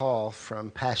call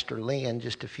from Pastor Lynn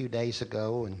just a few days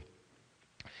ago, and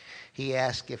he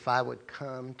asked if I would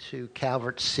come to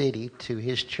Calvert City to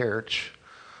his church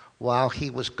while he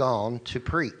was gone to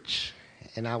preach.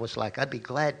 And I was like, I'd be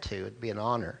glad to. It'd be an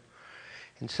honor.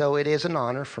 And so it is an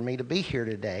honor for me to be here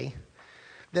today.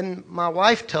 Then my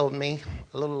wife told me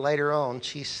a little later on,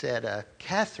 she said,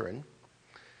 Catherine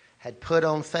had put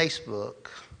on Facebook,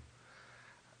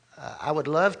 I would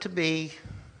love to be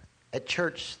at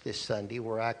church this Sunday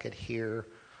where I could hear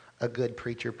a good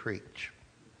preacher preach.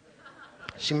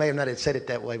 She may have not have said it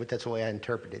that way, but that's the way I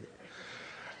interpreted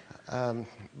it.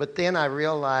 But then I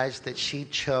realized that she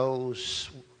chose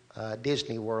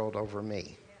Disney World over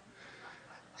me.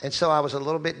 And so I was a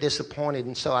little bit disappointed.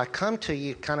 And so I come to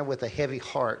you kind of with a heavy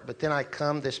heart. But then I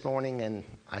come this morning and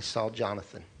I saw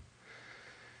Jonathan.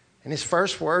 And his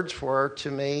first words were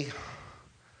to me,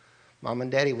 Mom and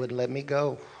Daddy wouldn't let me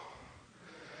go.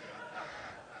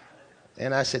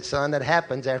 And I said, son, that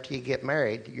happens after you get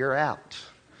married. You're out.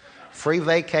 Free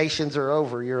vacations are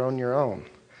over. You're on your own.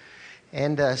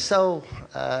 And so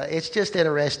it's just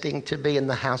interesting to be in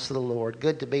the house of the Lord.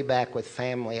 Good to be back with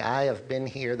family. I have been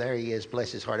here. There he is.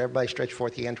 Bless his heart. Everybody stretch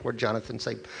forth your hand toward Jonathan.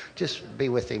 Say, just be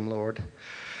with him, Lord.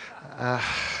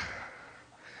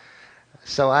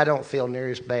 So I don't feel near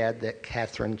as bad that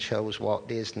Catherine chose Walt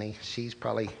Disney. She's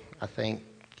probably, I think,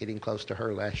 getting close to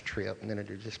her last trip. And then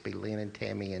it'll just be Lynn and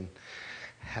Tammy and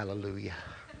hallelujah.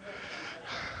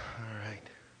 All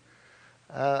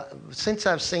right. Since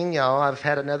I've seen y'all, I've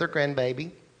had another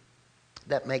grandbaby.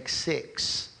 That makes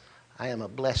 6. I am a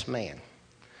blessed man.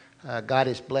 God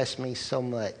has blessed me so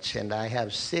much, and I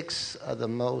have 6 of the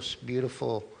most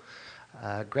beautiful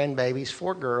grandbabies,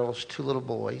 4 girls, 2 little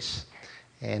boys,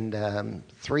 and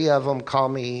 3 of them call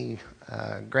me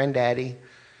granddaddy,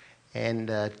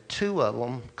 and 2 of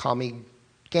them call me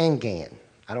Gangan.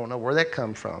 I don't know where that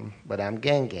come from, but I'm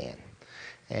Gangan.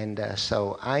 And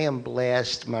so I am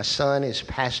blessed. My son is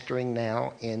pastoring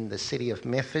now in the city of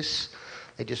Memphis.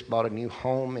 They just bought a new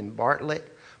home in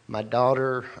Bartlett. My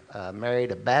daughter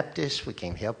married a Baptist. We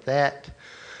can't help that.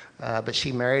 But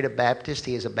she married a Baptist.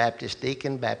 He is a Baptist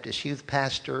deacon, Baptist youth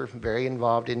pastor, very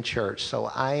involved in church. So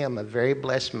I am a very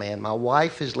blessed man. My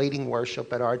wife is leading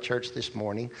worship at our church this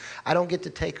morning. I don't get to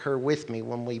take her with me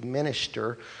when we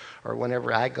minister or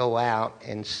whenever I go out,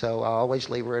 and so I always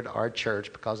leave her at our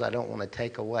church because I don't want to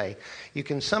take away. You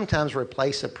can sometimes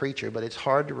replace a preacher, but it's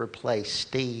hard to replace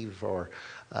Steve or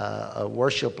a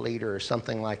worship leader or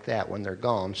something like that when they're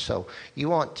gone. So you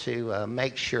want to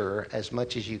make sure as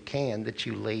much as you can that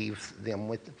you leave them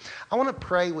with them. I want to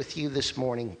pray with you this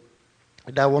morning,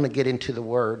 and I want to get into the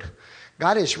Word.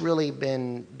 God has really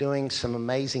been doing some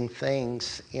amazing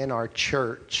things in our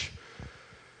church.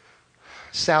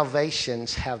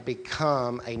 Salvations have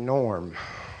become a norm.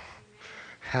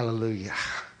 Hallelujah.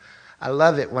 I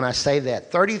love it when I say that.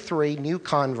 33 new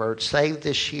converts saved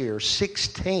this year,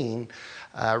 16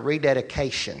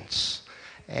 rededications.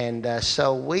 And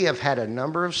so we have had a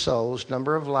number of souls,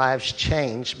 number of lives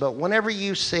changed. But whenever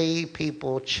you see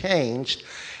people changed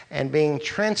and being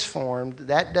transformed,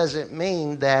 that doesn't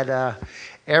mean that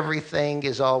everything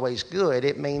is always good.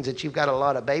 It means that you've got a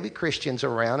lot of baby Christians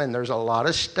around, and there's a lot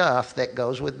of stuff that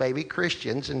goes with baby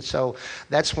Christians. And so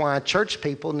that's why church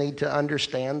people need to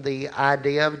understand the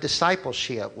idea of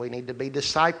discipleship. We need to be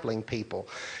discipling people.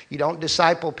 You don't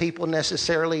disciple people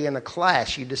necessarily in a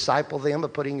class. You disciple them by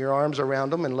putting your arms around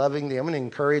them and loving them and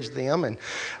encourage them and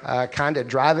kind of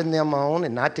driving them on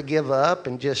and not to give up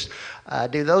and just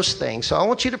do those things. So I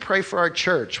want you to pray for our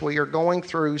church. We are going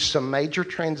through some major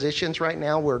transitions right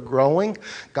now. We're growing.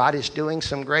 God is doing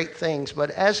some great things. But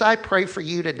as I pray for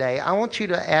you today, I want you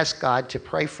to ask God to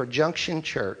pray for Junction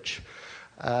Church.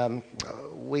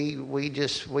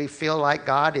 We feel like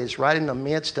God is right in the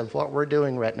midst of what we're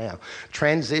doing right now.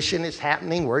 Transition is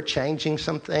happening. We're changing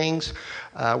some things.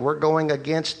 We're going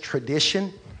against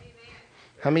tradition.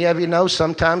 How many of you know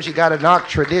sometimes you got to knock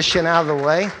tradition out of the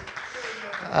way?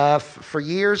 For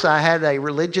years, I had a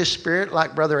religious spirit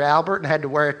like Brother Albert and had to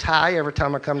wear a tie every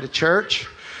time I come to church.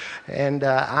 And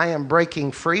I am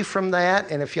breaking free from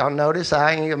that. And if y'all notice,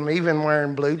 I am even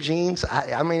wearing blue jeans.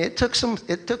 I mean, it took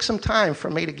some time for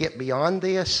me to get beyond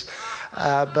this.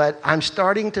 But I'm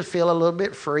starting to feel a little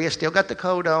bit free. I still got the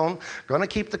coat on. Going to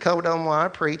keep the coat on while I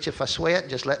preach. If I sweat,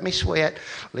 just let me sweat.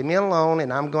 Leave me alone,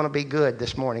 and I'm going to be good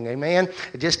this morning. Amen?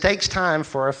 It just takes time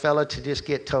for a fella to just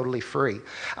get totally free.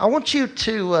 I want you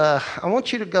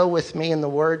to go with me in the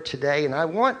Word today, and I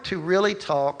want to really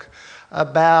talk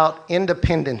about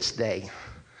Independence Day.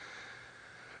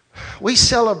 We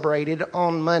celebrated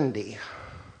on Monday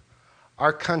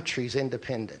our country's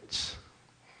independence.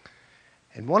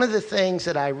 And one of the things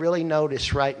that I really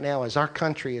notice right now is our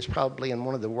country is probably in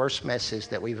one of the worst messes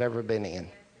that we've ever been in.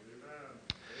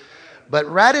 But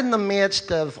right in the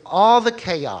midst of all the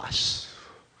chaos,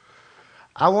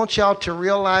 I want y'all to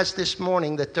realize this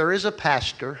morning that there is a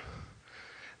pastor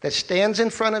that stands in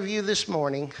front of you this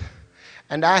morning,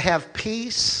 and I have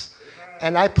peace,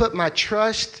 and I put my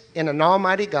trust in an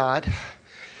almighty God.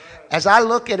 As I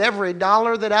look at every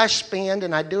dollar that I spend,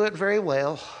 and I do it very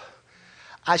well,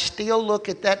 I still look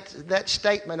at that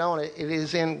statement on it. It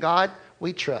is in God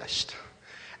we trust.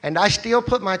 And I still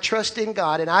put my trust in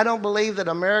God. And I don't believe that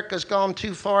America's gone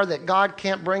too far, that God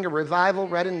can't bring a revival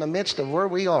right in the midst of where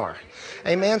we are.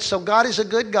 Amen. So God is a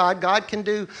good God. God can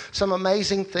do some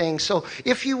amazing things. So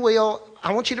if you will,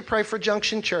 I want you to pray for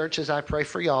Junction Church as I pray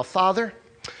for y'all. Father,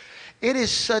 it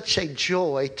is such a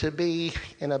joy to be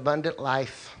in Abundant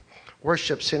Life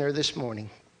Worship Center this morning.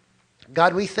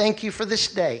 God, we thank you for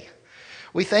this day.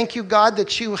 We thank you, God,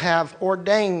 that you have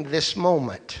ordained this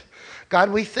moment. God,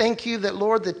 we thank you that,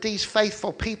 Lord, that these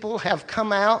faithful people have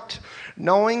come out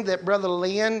knowing that Brother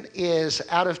Lynn is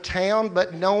out of town,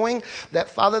 but knowing that,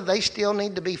 Father, they still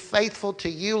need to be faithful to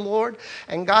you, Lord.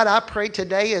 And God, I pray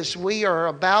today as we are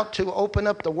about to open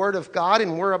up the Word of God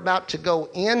and we're about to go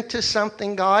into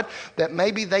something, God, that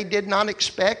maybe they did not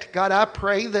expect. God, I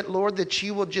pray that, Lord, that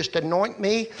you will just anoint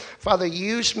me. Father,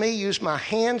 use me, use my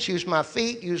hands, use my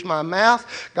feet, use my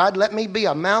mouth. God, let me be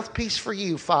a mouthpiece for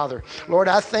you, Father. Lord,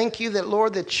 I thank you that,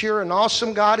 Lord, that you're an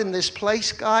awesome God in this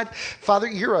place, God. Father,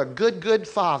 you're a good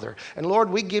Father. And Lord,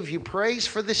 we give you praise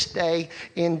for this day.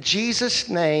 In Jesus'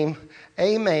 name,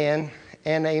 amen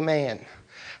and amen.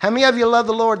 How many of you love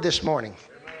the Lord this morning?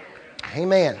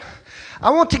 Amen. I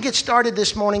want to get started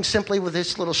this morning simply with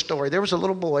this little story. There was a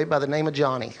little boy by the name of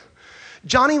Johnny.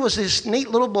 Johnny was this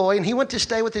neat little boy, and he went to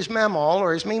stay with his mamaw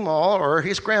or his meemaw or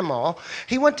his grandma.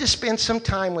 He went to spend some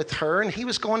time with her, and he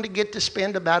was going to get to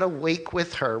spend about a week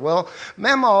with her. Well,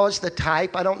 mamaw is the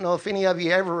type, I don't know if any of you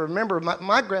ever remember,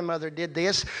 my grandmother did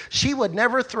this. She would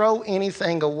never throw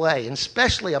anything away, and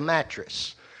especially a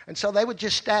mattress. And so they would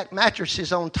just stack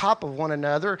mattresses on top of one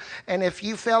another. And if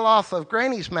you fell off of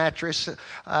Granny's mattress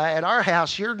at our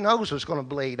house, your nose was going to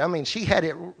bleed. I mean, she had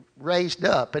it raised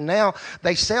up. And now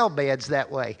they sell beds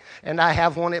that way. And I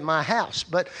have one at my house.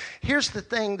 But here's the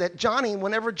thing that Johnny,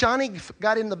 whenever Johnny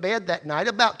got in the bed that night,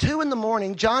 about 2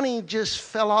 a.m, Johnny just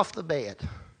fell off the bed.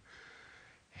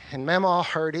 And Mama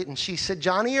heard it. And she said,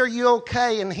 "Johnny, are you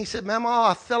okay?" And he said, "Mama,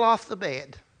 I fell off the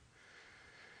bed."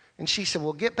 And she said,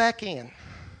 "Well, get back in."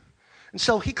 And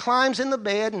so he climbs in the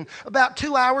bed, and about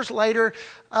 2 hours later,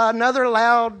 another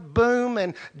loud boom,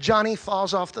 and Johnny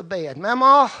falls off the bed.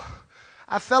 "Mama,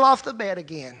 I fell off the bed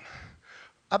again."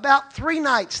 About 3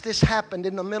 nights this happened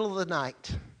in the middle of the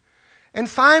night. And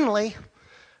finally,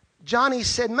 Johnny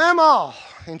said, "Mama,"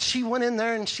 and she went in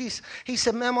there, and he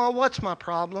said, "Mama, what's my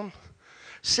problem?"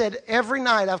 Said, "Every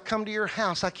night I've come to your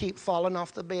house, I keep falling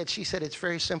off the bed." She said, "It's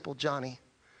very simple, Johnny.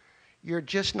 You're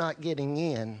just not getting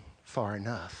in far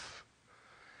enough."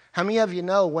 How many of you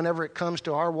know whenever it comes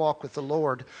to our walk with the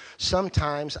Lord,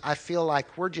 sometimes I feel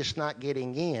like we're just not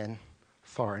getting in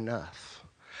far enough.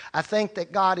 I think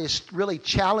that God is really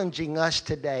challenging us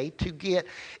today to get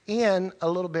in a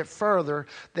little bit further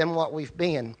than what we've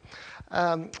been.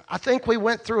 I think we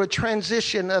went through a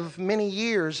transition of many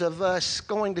years of us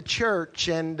going to church,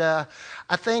 and I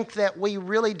think that we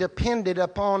really depended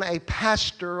upon a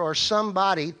pastor or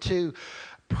somebody to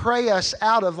pray us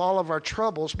out of all of our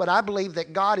troubles. But I believe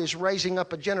that God is raising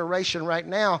up a generation right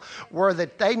now where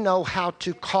that they know how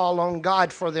to call on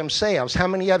God for themselves. How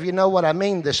many of you know what I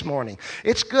mean this morning?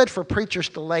 It's good for preachers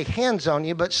to lay hands on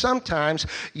you, but sometimes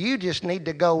you just need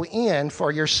to go in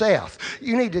for yourself.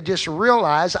 You need to just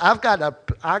realize I've got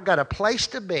a place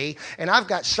to be, and I've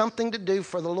got something to do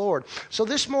for the Lord. So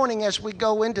this morning as we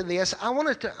go into this, I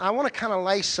want to kind of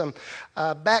lay some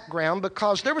background,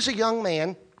 because there was a young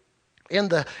man in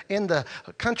the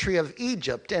country of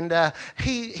Egypt, and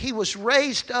he was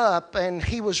raised up, and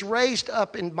he was raised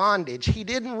up in bondage. He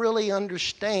didn't really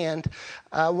understand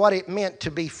what it meant to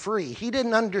be free. He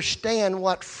didn't understand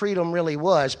what freedom really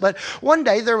was. But one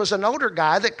day there was an older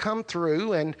guy that come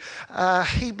through, and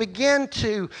he began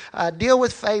to deal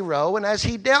with Pharaoh. And as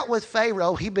he dealt with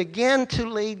Pharaoh, he began to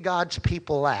lead God's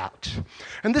people out.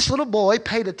 And this little boy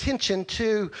paid attention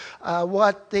to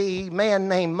what the man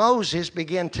named Moses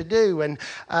began to do. through.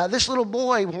 And this little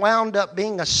boy wound up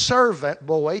being a servant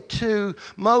boy to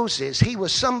Moses. He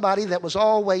was somebody that was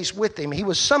always with him. He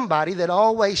was somebody that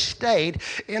always stayed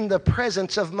in the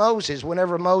presence of Moses.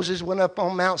 Whenever Moses went up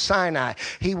on Mount Sinai,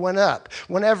 he went up.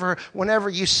 Whenever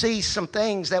you see some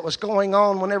things that was going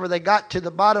on, whenever they got to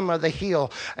the bottom of the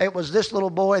hill, it was this little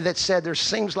boy that said, there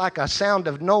seems like a sound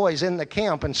of noise in the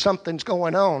camp and something's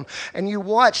going on. And you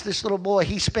watch this little boy.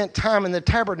 He spent time in the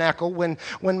tabernacle when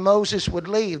Moses would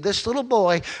leave. This little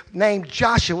boy named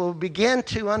Joshua began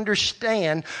to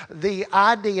understand the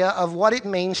idea of what it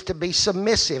means to be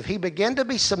submissive. He began to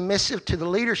be submissive to the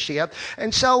leadership.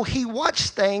 And so he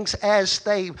watched things as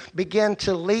they began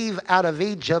to leave out of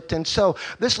Egypt. And so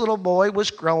this little boy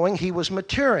was growing. He was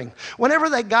maturing. Whenever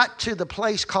they got to the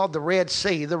place called the Red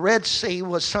Sea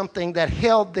was something that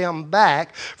held them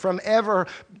back from ever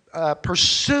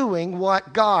pursuing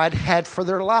what God had for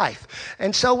their life.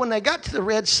 And so when they got to the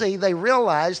Red Sea, they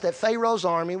realized that Pharaoh's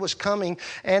army was coming,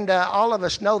 and all of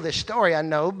us know this story, I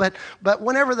know, but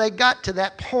whenever they got to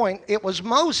that point, it was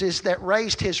Moses that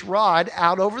raised his rod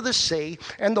out over the sea,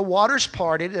 and the waters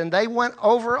parted, and they went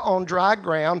over on dry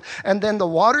ground, and then the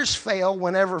waters fell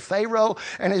whenever Pharaoh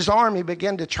and his army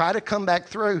began to try to come back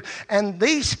through, and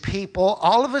these people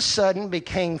all of a sudden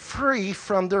became free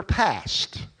from their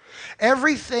past.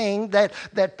 Everything that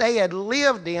they had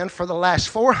lived in for the last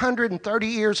 430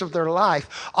 years of their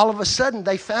life, all of a sudden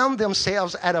they found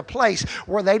themselves at a place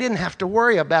where they didn't have to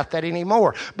worry about that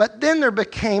anymore. But then there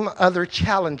became other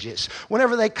challenges.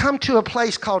 Whenever they come to a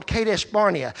place called Kadesh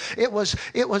Barnea, it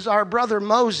was our brother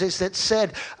Moses that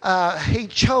said he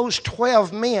chose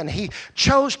 12 men. He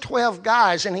chose 12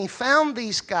 guys, and he found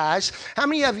these guys. How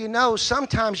many of you know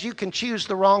sometimes you can choose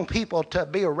the wrong people to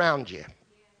be around you?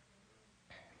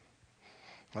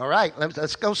 All right,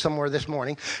 let's go somewhere this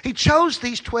morning. He chose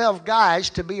these 12 guys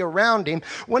to be around him.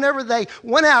 Whenever they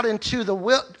went out into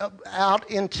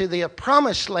the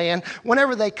promised land,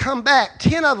 whenever they come back,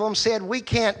 10 of them said, we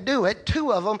can't do it.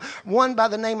 2 of them, one by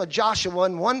the name of Joshua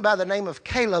and one by the name of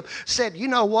Caleb, said, you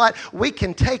know what? We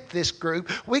can take this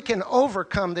group. We can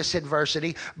overcome this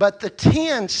adversity. But the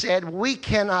 10 said, we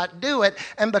cannot do it.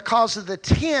 And because of the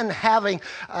 10 having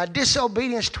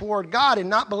disobedience toward God and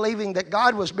not believing that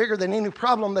God was bigger than any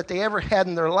problem that they ever had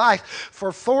in their life,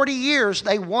 for 40 years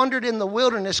they wandered in the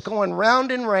wilderness going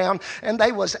round and round, and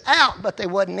they was out but they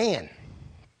wasn't in.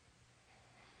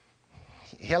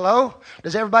 Hello?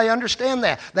 Does everybody understand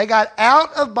that? They got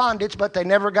out of bondage but they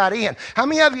never got in. How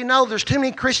many of you know there's too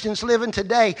many Christians living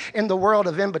today in the world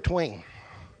of in between?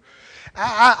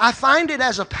 I find it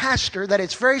as a pastor that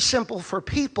it's very simple for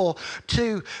people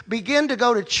to begin to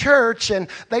go to church and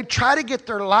they try to get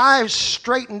their lives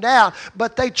straightened out,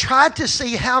 but they try to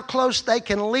see how close they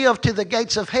can live to the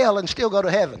gates of hell and still go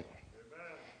to heaven.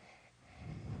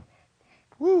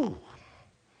 Woo.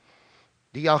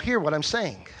 Do y'all hear what I'm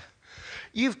saying?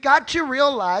 You've got to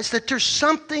realize that there's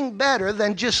something better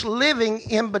than just living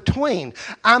in between.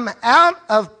 I'm out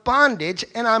of bondage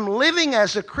and I'm living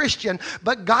as a Christian,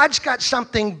 but God's got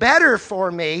something better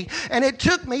for me, and it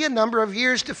took me a number of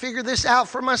years to figure this out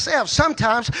for myself.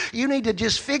 Sometimes you need to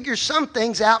just figure some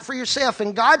things out for yourself,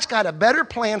 and God's got a better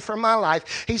plan for my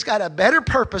life. He's got a better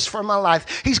purpose for my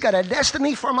life. He's got a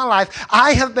destiny for my life.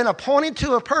 I have been appointed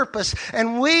to a purpose,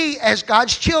 and we as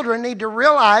God's children need to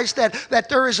realize that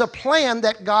there is a plan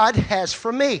that God has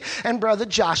for me. And Brother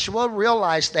Joshua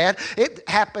realized that. It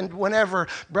happened whenever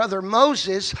Brother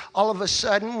Moses all of a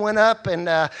sudden went up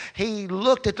and he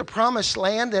looked at the promised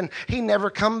land, and he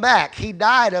never come back. He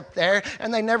died up there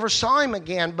and they never saw him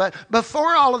again. But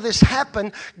before all of this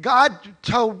happened, God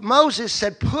told Moses,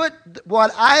 said, put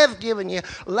what I have given you,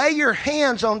 lay your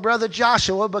hands on Brother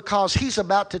Joshua because he's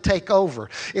about to take over.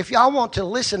 If y'all want to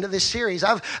listen to this series,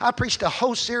 I preached a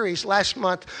whole series last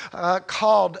month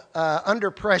called Under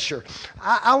Pressure.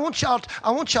 I want y'all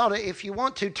to, if you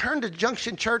want to, turn to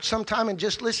Junction Church sometime and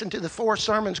just listen to the 4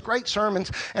 sermons, great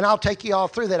sermons, and I'll take you all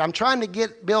through that. I'm trying to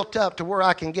get built up to where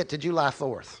I can get to July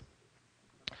 4th.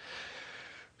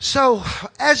 So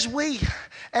as we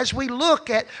look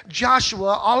at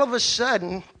Joshua, all of a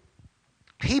sudden,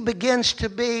 he begins to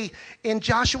be, in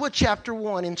Joshua chapter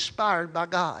 1, inspired by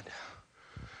God.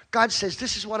 God says,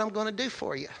 this is what I'm going to do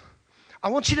for you. I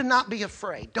want you to not be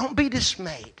afraid. Don't be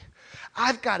dismayed.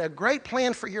 I've got a great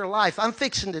plan for your life. I'm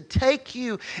fixing to take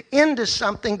you into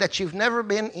something that you've never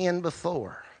been in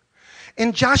before.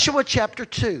 In Joshua chapter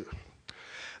 2,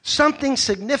 something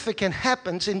significant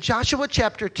happens in Joshua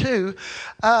chapter 2.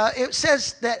 It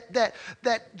says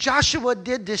that Joshua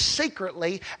did this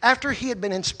secretly. After he had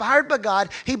been inspired by God,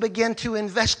 he began to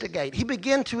investigate. He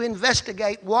began to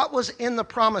investigate what was in the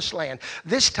promised land.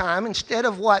 This time, instead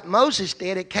of what Moses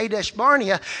did at Kadesh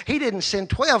Barnea, he didn't send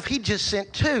 12, he just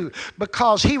sent 2,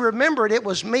 because he remembered it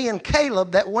was me and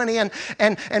Caleb that went in,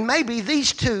 and maybe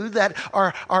these 2 that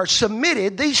are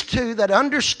submitted, these 2 that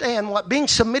understand what being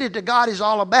submitted to God is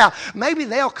all about, maybe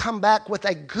they'll come back with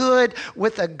a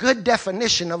good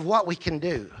definition of what we can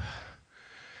do.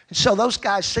 So those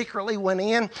guys secretly went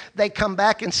in. They come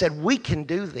back and said, we can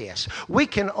do this. We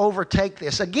can overtake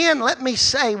this. Again, let me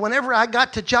say, whenever I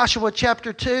got to Joshua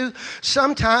chapter 2,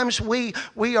 sometimes we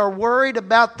are worried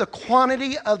about the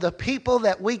quantity of the people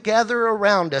that we gather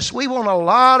around us. We want a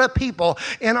lot of people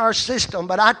in our system.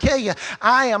 But I tell you,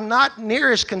 I am not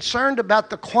near as concerned about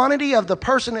the quantity of the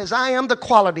person as I am the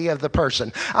quality of the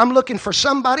person. I'm looking for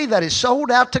somebody that is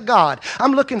sold out to God.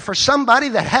 I'm looking for somebody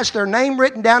that has their name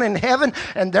written down in heaven,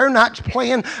 and they're not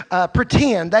playing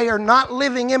pretend. They are not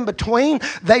living in between.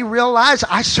 They realize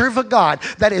I serve a God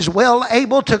that is well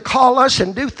able to call us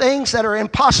and do things that are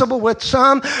impossible with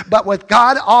some, but with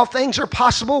God all things are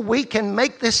possible. We can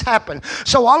make this happen.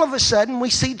 So all of a sudden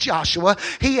we see Joshua.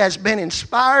 He has been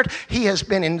inspired. He has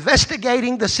been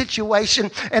investigating the situation.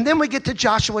 And then we get to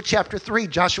Joshua chapter 3.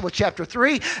 Joshua chapter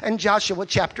 3 and Joshua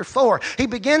chapter 4. He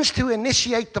begins to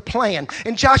initiate the plan.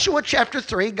 In Joshua chapter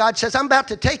 3, God says, I'm about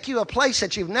to take you a place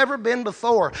that you've never been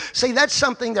before. See, that's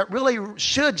something that really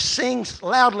should sing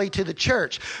loudly to the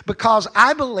church, because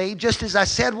I believe, just as I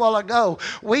said a while ago,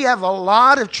 we have a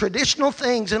lot of traditional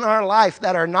things in our life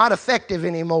that are not effective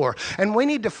anymore. And we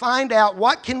need to find out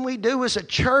what can we do as a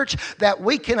church that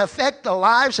we can affect the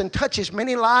lives and touch as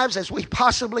many lives as we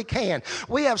possibly can.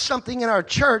 We have something in our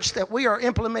church that we are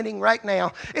implementing right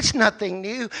now. It's nothing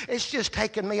new. It's just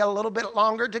taken me a little bit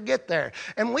longer to get there.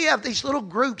 And we have these little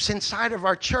groups inside of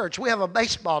our church. We have a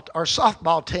baseball or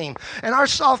softball team, and our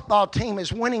softball team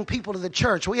is winning people to the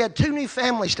church. We had 2 new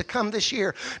families to come this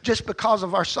year just because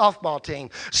of our softball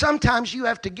team. Sometimes you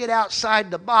have to get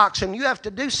outside the box and you have to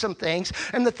do some things.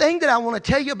 And the thing that I want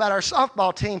to tell you about our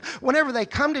softball team, whenever they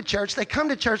come to church to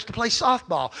play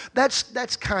softball.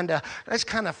 That's kind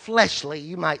of fleshly,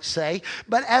 you might say.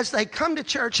 But as they come to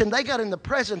church and they got in the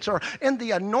presence or in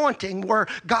the anointing where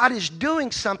God is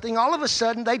doing something, all of a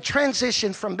sudden they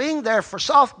transition from being there for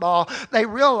softball. They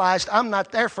realized, I'm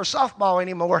not there for softball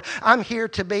anymore. I'm here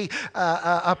to be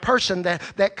a person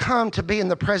that come to be in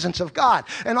the presence of God.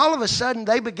 And all of a sudden,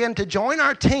 they begin to join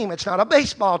our team. It's not a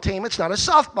baseball team. It's not a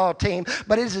softball team.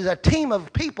 But it is a team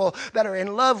of people that are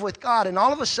in love with God. And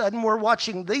all of a sudden, we're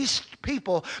watching these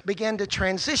people begin to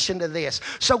transition to this.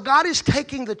 So God is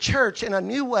taking the church in a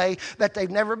new way that they've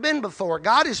never been before.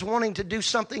 God is wanting to do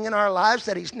something in our lives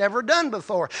that He's never done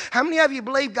before. How many of you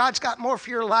believe God's got more for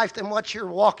your life than what you're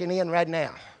walking in right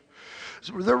now?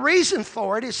 The reason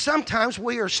for it is sometimes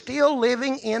we are still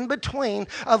living in between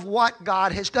of what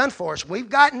God has done for us. We've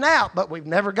gotten out, but we've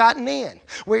never gotten in.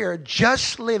 We are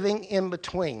just living in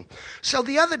between. So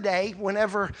the other day,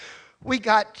 whenever we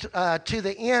got to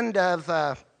the end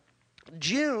of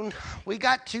June, we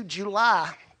got to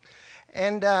July.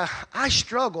 And I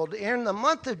struggled. In the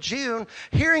month of June,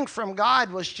 hearing from God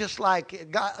was just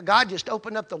like God just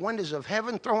opened up the windows of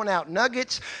heaven, throwing out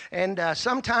nuggets. And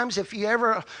sometimes if you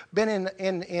ever been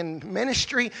in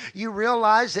ministry, you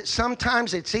realize that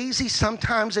sometimes it's easy,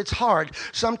 sometimes it's hard.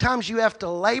 Sometimes you have to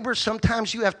labor,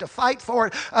 sometimes you have to fight for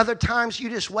it. Other times you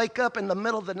just wake up in the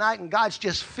middle of the night and God's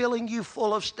just filling you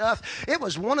full of stuff. It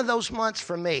was one of those months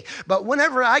for me. But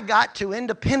whenever I got to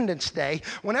Independence Day,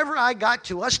 whenever I got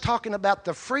to us talking about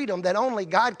the freedom that only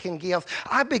God can give,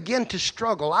 I begin to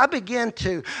struggle. I begin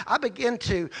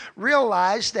to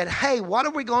realize that, hey, what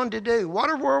are we going to do?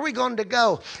 Where are we going to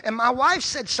go? And my wife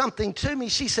said something to me.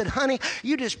 She said, honey,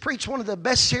 you just preached one of the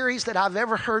best series that I've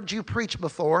ever heard you preach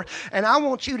before, and I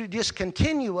want you to just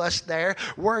continue us there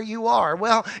where you are.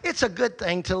 Well, it's a good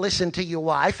thing to listen to your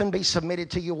wife and be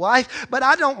submitted to your wife, but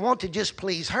I don't want to just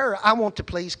please her. I want to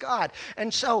please God.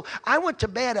 And so I went to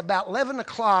bed about 11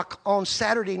 o'clock on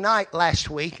Saturday night last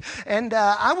week, and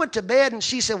I went to bed, and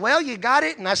she said, well, you got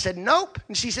it? And I said, nope.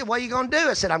 And she said, what are you going to do?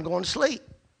 I said, I'm going to sleep.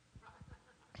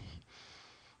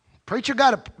 Preacher's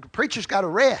got to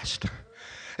rest.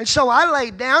 And so I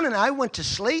laid down and I went to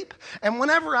sleep. And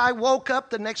whenever I woke up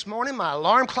the next morning, my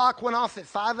alarm clock went off at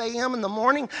 5 a.m. in the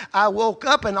morning. I woke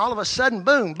up and all of a sudden,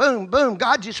 boom, boom, boom,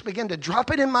 God just began to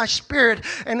drop it in my spirit.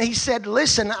 And He said,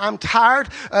 listen, I'm tired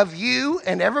of you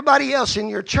and everybody else in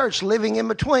your church living in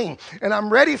between. And I'm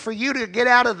ready for you to get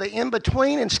out of the in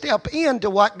between and step into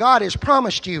what God has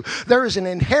promised you. There is an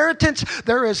inheritance.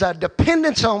 There is a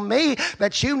dependence on me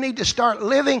that you need to start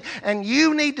living, and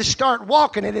you need to start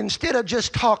walking it instead of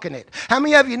just talking it. How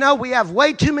many of you know we have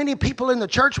way too many people in the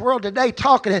church world today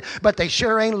talking it, but they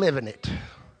sure ain't living it?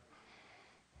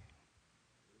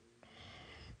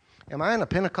 Am I in a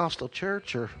Pentecostal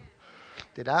church, or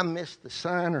did I miss the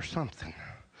sign or something?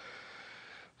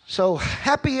 So,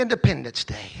 happy Independence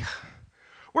Day.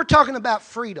 We're talking about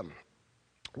freedom.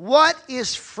 What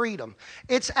is freedom?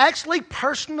 It's actually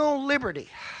personal liberty.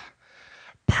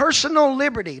 Personal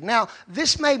liberty. Now,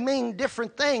 this may mean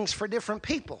different things for different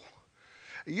people.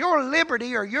 Your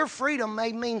liberty or your freedom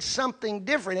may mean something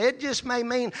different. It just may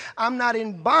mean I'm not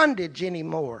in bondage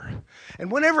anymore.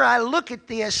 And whenever I look at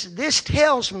this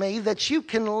tells me that you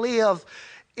can live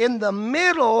in the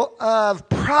middle of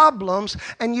problems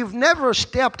and you've never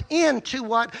stepped into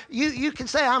what you can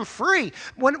say, I'm free.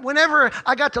 Whenever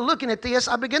I got to looking at this,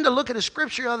 I began to look at a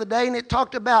scripture the other day, and it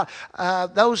talked about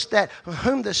those that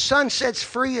whom the Son sets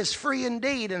free is free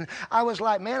indeed. And I was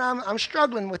like, man, I'm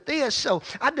struggling with this. So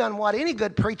I done what any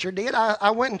good preacher did.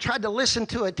 I went and tried to listen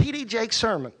to a T.D. Jakes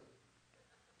sermon.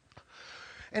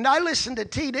 And I listened to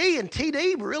TD, and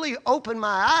TD really opened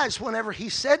my eyes whenever he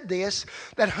said this,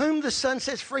 that whom the Son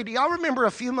sets free. Do y'all remember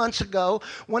a few months ago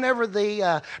whenever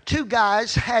the two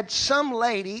guys had some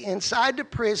lady inside the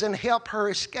prison help her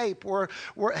escape,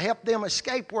 help them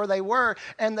escape where they were,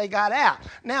 and they got out?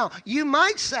 Now, you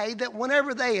might say that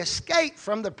whenever they escaped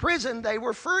from the prison, they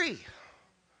were free.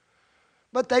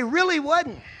 But they really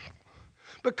wasn't,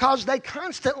 because they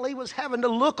constantly was having to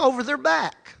look over their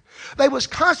back. They was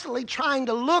constantly trying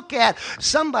to look at,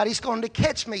 somebody's going to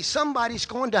catch me, somebody's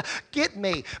going to get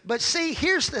me. But see,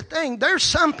 here's the thing. There's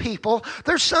some people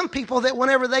that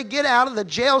whenever they get out of the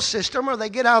jail system or they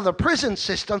get out of the prison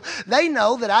system, they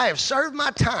know that I have served my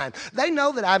time. They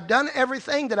know that I've done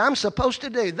everything that I'm supposed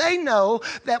to do. They know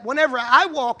that whenever I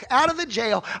walk out of the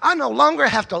jail, I no longer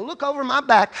have to look over my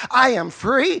back. I am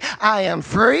free. I am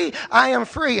free. I am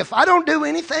free. If I don't do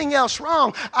anything else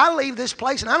wrong, I leave this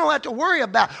place and I don't have to worry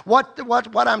about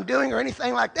what I'm doing or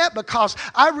anything like that, because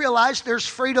I realize there's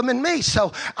freedom in me.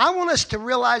 So I want us to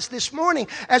realize this morning,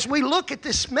 as we look at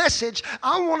this message,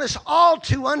 I want us all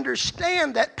to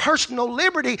understand that personal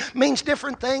liberty means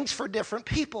different things for different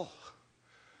people.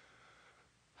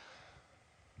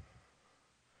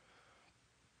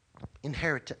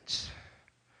 Inheritance.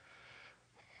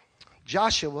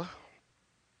 Joshua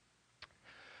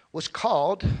was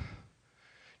called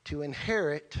to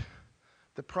inherit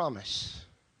the promise.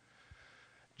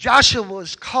 Joshua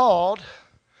was called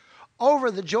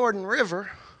over the Jordan River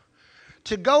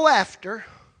to go after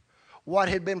what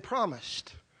had been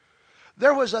promised.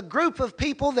 There was a group of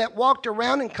people that walked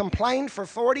around and complained for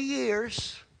 40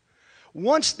 years.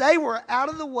 Once they were out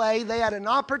of the way, they had an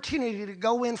opportunity to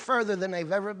go in further than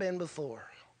they've ever been before.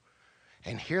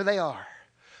 And here they are.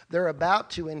 They're about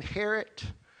to inherit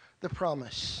the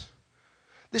promise.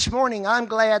 This morning, I'm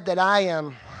glad that I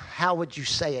am, how would you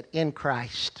say it, in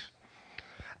Christ.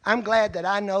 I'm glad that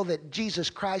I know that Jesus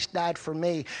Christ died for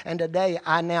me, and today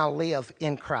I now live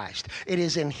in Christ. It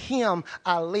is in Him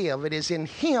I live. It is in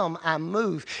Him I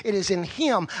move. It is in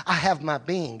Him I have my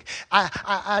being.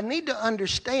 I need to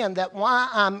understand that while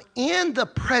I'm in the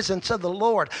presence of the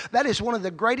Lord, that is one of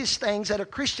the greatest things that a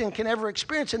Christian can ever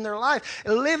experience in their life.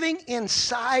 Living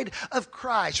inside of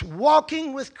Christ,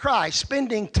 walking with Christ,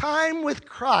 spending time with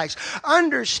Christ,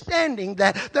 understanding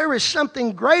that there is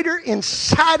something greater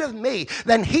inside of me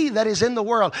than He that is in the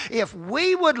world. If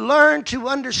we would learn to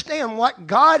understand what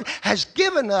God has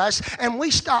given us, and we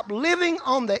stop living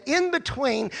on the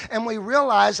in-between, and we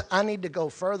realize I need to go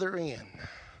further in.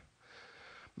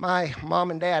 My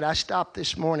mom and dad, I stopped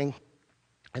this morning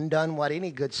and done what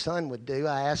any good son would do.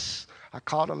 I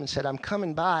called them and said, I'm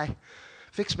coming by,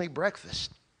 fix me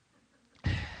breakfast.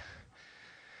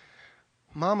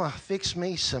 Mama fixed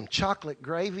me some chocolate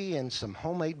gravy and some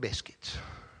homemade biscuits.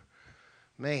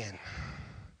 Man,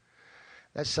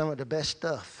 that's some of the best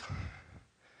stuff.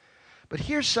 But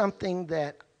here's something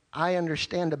that I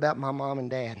understand about my mom and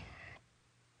dad.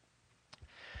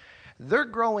 They're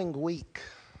growing weak.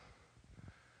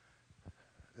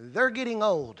 They're getting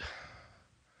old.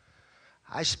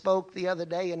 I spoke the other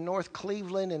day in North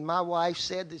Cleveland, and my wife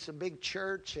said, it's a big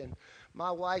church, and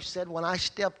my wife said when I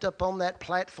stepped up on that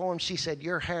platform, she said,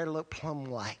 your hair looked plumb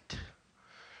white.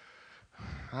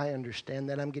 I understand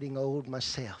that I'm getting old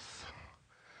myself.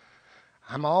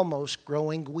 I'm almost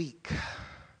growing weak.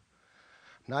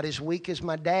 Not as weak as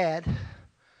my dad,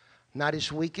 not as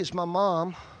weak as my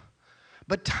mom,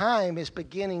 but time is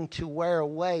beginning to wear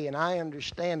away. And I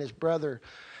understand, as Brother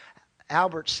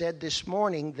Albert said this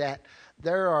morning, that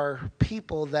there are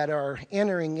people that are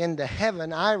entering into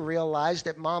heaven. I realize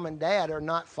that Mom and Dad are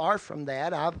not far from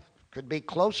that. I could be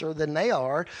closer than they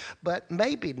are, but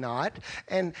maybe not.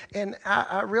 And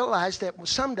I realize that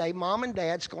someday Mom and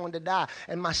Dad's going to die.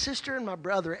 And my sister and my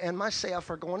brother and myself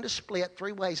are going to split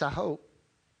 3 ways, I hope.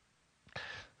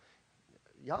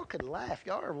 Y'all could laugh.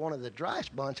 Y'all are one of the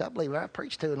driest bunch I believe I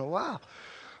preached to in a while.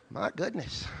 My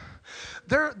goodness.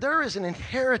 There is an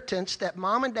inheritance that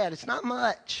Mom and Dad, it's not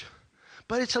much,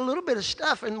 but it's a little bit of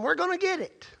stuff, and we're going to get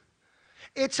it.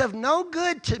 It's of no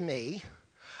good to me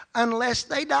unless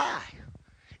they die.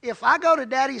 If I go to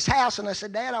Daddy's house and I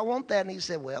said, Dad, I want that, and he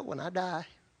said, well, when I die,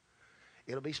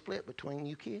 it'll be split between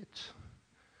you kids.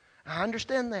 I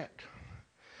understand that.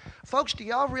 Folks, do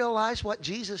y'all realize what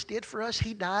Jesus did for us?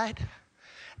 He died.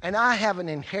 And I have an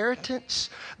inheritance.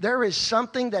 There is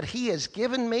something that He has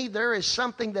given me. There is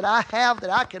something that I have that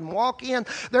I can walk in.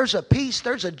 There's a peace.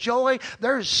 There's a joy.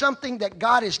 There's something that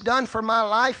God has done for my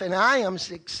life. And I am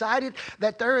excited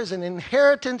that there is an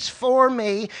inheritance for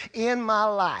me in my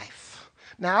life.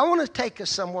 Now, I want to take us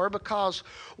somewhere, because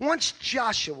once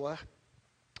Joshua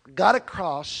got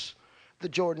across the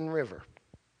Jordan River,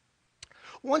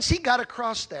 once he got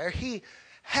across there, he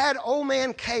had old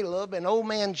man Caleb and old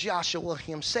man Joshua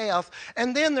himself,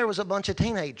 and then there was a bunch of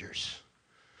teenagers.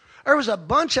 There was a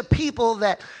bunch of people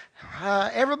that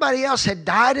everybody else had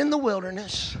died in the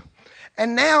wilderness,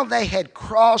 and now they had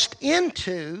crossed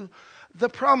into the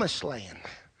promised land.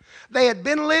 They had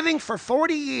been living for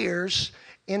 40 years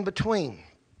in between.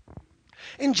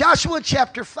 In Joshua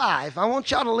chapter 5, I want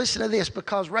y'all to listen to this,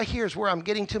 because right here is where I'm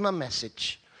getting to my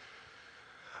message.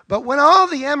 But when all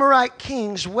the Amorite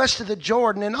kings west of the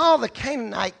Jordan and all the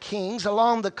Canaanite kings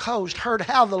along the coast heard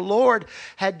how the Lord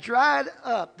had dried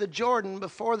up the Jordan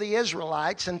before the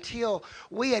Israelites until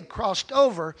we had crossed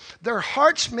over, their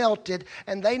hearts melted,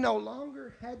 and they no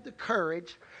longer had the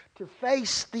courage to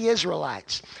face the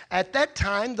Israelites. At that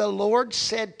time, the Lord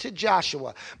said to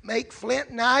Joshua, make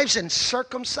flint knives and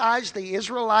circumcise the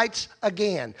Israelites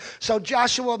again. So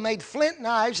Joshua made flint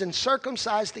knives and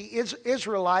circumcised the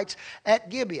Israelites at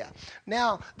Gibeah.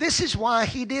 Now, this is why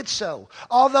he did so.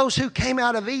 All those who came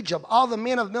out of Egypt, all the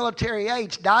men of military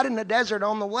age, died in the desert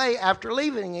on the way after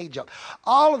leaving Egypt.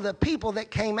 All of the people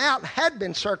that came out had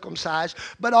been circumcised,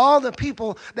 but all the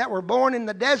people that were born in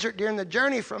the desert during the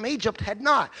journey from Egypt had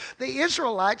not. The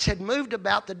Israelites had moved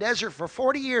about the desert for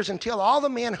 40 years until all the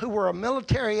men who were of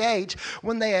military age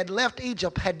when they had left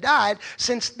Egypt had died,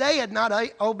 since they had not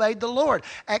obeyed the Lord.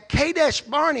 At Kadesh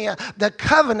Barnea, the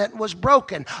covenant was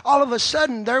broken. All of a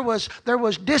sudden, there was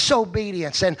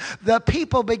disobedience, and the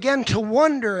people began to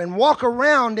wander and walk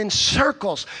around in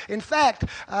circles. In fact,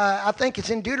 I think it's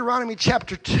in Deuteronomy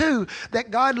chapter 2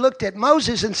 that God looked at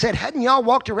Moses and said, hadn't y'all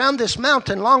walked around this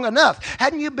mountain long enough?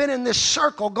 Hadn't you been in this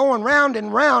circle going round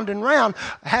and round and round?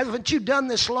 Haven't you done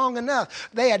this long enough?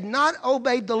 They had not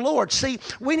obeyed the Lord. See,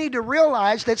 we need to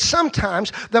realize that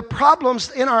sometimes the problems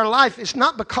in our life is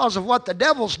not because of what the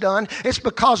devil's done. It's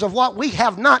because of what we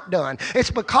have not done.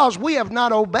 It's because we have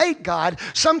not obeyed God.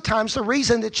 Sometimes the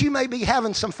reason that you may be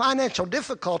having some financial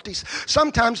difficulties,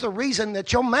 sometimes the reason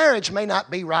that your marriage may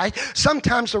not be right,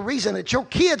 sometimes the reason that your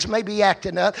kids may be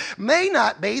acting up may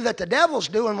not be that the devil's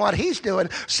doing what he's doing.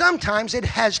 Sometimes it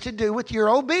has to do with your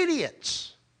obedience.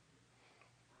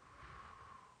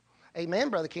 Amen,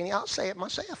 Brother Kenny. I'll say it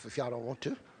myself if y'all don't want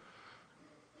to.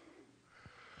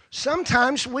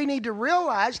 Sometimes we need to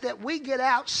realize that we get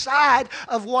outside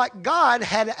of what God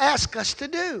had asked us to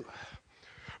do.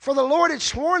 For the Lord had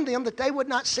sworn them that they would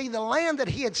not see the land that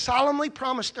He had solemnly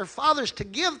promised their fathers to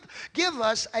give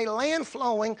us, a land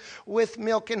flowing with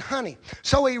milk and honey.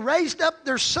 So He raised up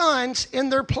their sons in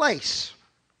their place.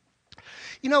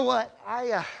 You know what?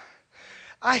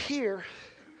 I hear...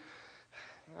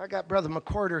 I got Brother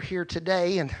McCorder here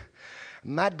today, and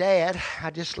my dad, I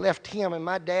just left him, and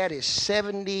my dad is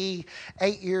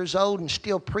 78 years old and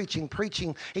still preaching.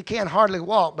 He can't hardly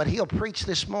walk, but he'll preach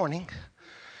this morning.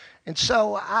 And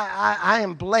so I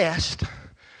am blessed.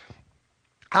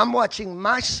 I'm watching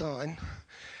my son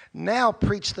now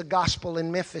preach the gospel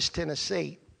in Memphis,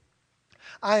 Tennessee.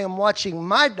 I am watching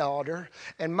my daughter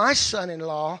and my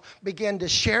son-in-law begin to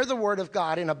share the word of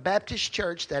God in a Baptist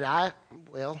church that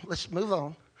let's move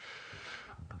on.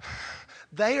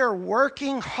 They are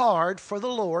working hard for the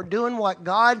Lord, doing what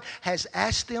God has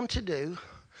asked them to do.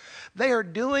 They are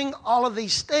doing all of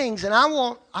these things, and I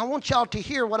want y'all to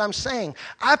hear what I'm saying.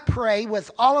 I pray with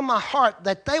all of my heart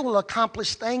that they will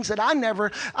accomplish things that I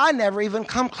never even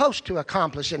come close to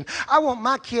accomplishing. I want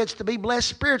my kids to be blessed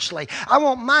spiritually. I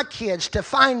want my kids to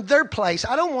find their place.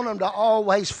 I don't want them to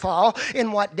always fall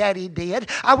in what Daddy did.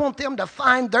 I want them to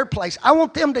find their place. I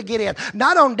want them to get in,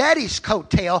 not on Daddy's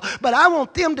coattail, but I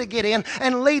want them to get in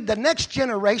and lead the next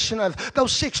generation of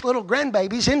those 6 little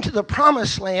grandbabies into the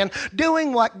promised land,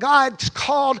 doing what God's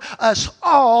called us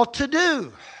all to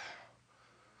do.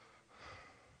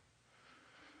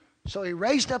 So he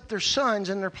raised up their sons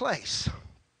in their place.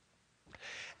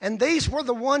 And these were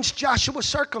the ones Joshua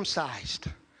circumcised.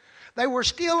 They were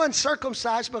still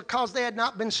uncircumcised because they had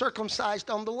not been circumcised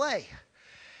on the way.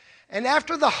 And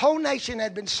after the whole nation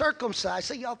had been circumcised,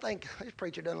 see, y'all think this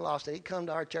preacher done lost it. He come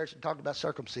to our church and talked about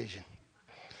circumcision.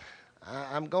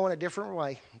 I'm going a different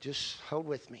way. Just hold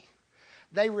with me.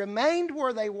 They remained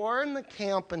where they were in the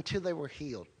camp until they were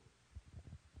healed.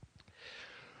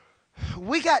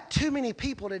 We got too many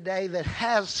people today that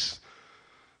has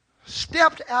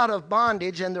stepped out of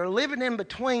bondage and they're living in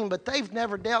between, but they've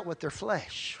never dealt with their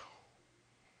flesh.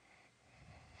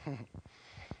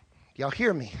 Y'all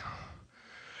hear me?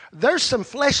 There's some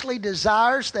fleshly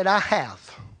desires that I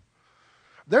have.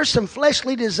 There's some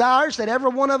fleshly desires that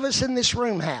every one of us in this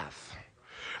room have.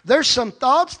 There's some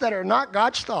thoughts that are not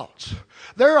God's thoughts.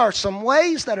 There are some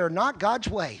ways that are not God's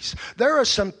ways. There are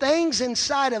some things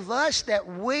inside of us that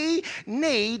we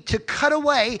need to cut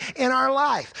away in our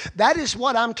life. That is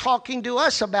what I'm talking to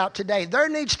us about today. There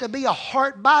needs to be a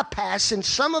heart bypass in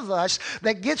some of us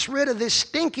that gets rid of this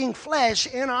stinking flesh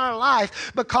in our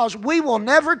life, because we will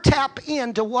never tap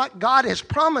into what God has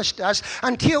promised us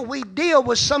until we deal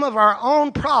with some of our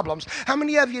own problems. How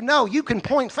many of you know you can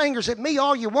point fingers at me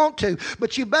all you want to,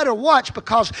 but you better watch,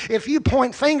 because if you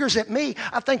point fingers at me,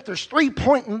 I think there's 3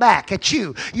 pointing back at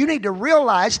you. You need to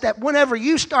realize that whenever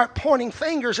you start pointing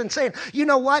fingers and saying, you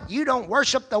know what, you don't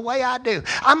worship the way I do.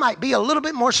 I might be a little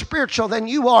bit more spiritual than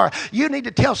you are. You need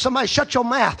to tell somebody, shut your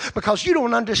mouth, because you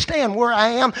don't understand where I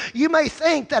am. You may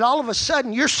think that all of a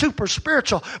sudden you're super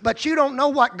spiritual, but you don't know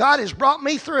what God has brought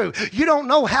me through. You don't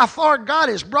know how far God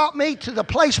has brought me to the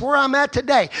place where I'm at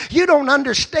today. You don't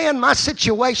understand my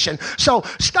situation. So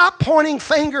stop pointing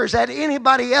fingers at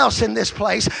anybody else in this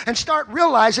place and start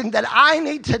realizing that I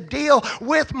need to deal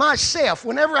with myself.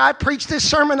 Whenever I preached this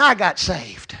sermon, I got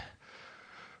saved.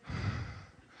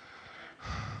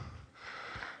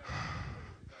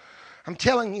 I'm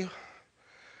telling you,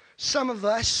 some of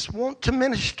us want to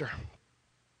minister.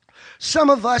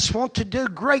 Some of us want to do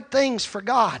great things for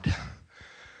God.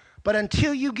 But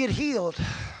until you get healed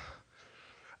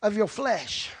of your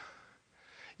flesh,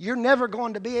 you're never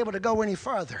going to be able to go any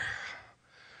further.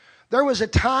 There was a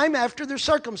time after their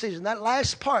circumcision, that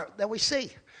last part that we see.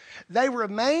 They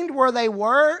remained where they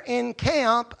were in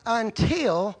camp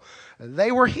until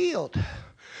they were healed.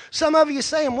 Some of you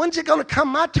saying, when's it going to come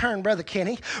my turn, Brother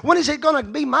Kenny? When is it going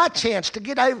to be my chance to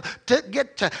get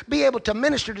to be able to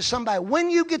minister to somebody? When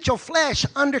you get your flesh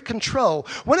under control,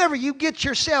 whenever you get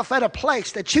yourself at a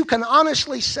place that you can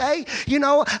honestly say, you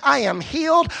know, I am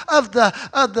healed of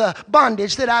the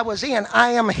bondage that I was in. I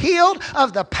am healed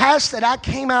of the past that I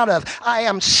came out of. I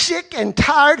am sick and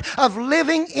tired of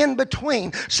living in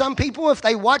between. Some people, if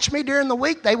they watch me during the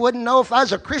week, they wouldn't know if I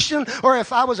was a Christian or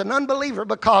if I was an unbeliever,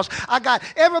 because I got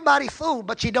everybody fooled,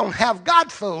 but you don't have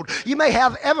God fooled. You may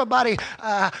have everybody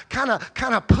kind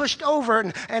of pushed over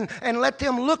and let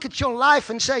them look at your life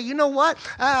and say, you know what,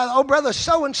 oh brother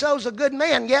so-and-so's a good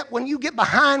man, yet when you get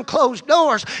behind closed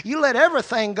doors, you let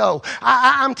everything go.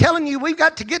 I'm telling you, we've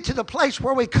got to get to the place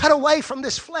where we cut away from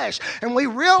this flesh and we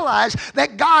realize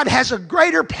that God has a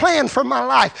greater plan for my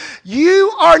life.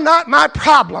 You are not my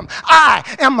problem. I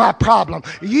am my problem.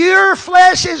 Your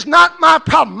flesh is not my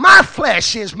problem. My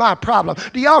flesh is my problem.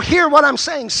 Do y'all hear what I'm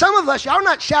saying? Some of us, y'all are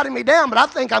not shouting me down, but I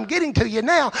think I'm getting to you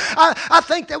now. I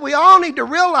think that we all need to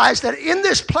realize that in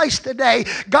this place today,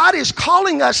 God is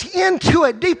calling us into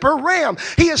a deeper realm.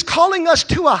 He is calling us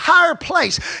to a higher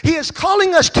place. He is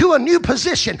calling us to a new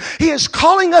position. He is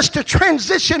calling us to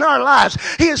transition our lives.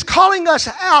 He is calling us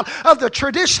out of the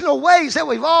traditional ways that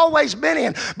we've always been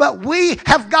in. But we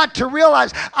have got to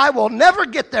realize I will never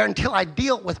get there until I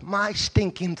deal with my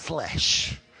stinking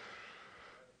flesh.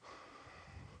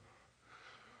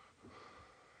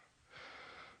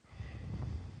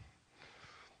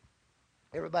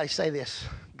 Everybody say this: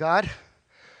 God,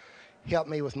 help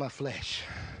me with my flesh.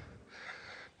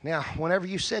 Now, whenever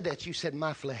you said that, you said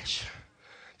my flesh.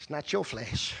 It's not your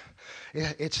flesh.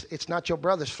 It's not your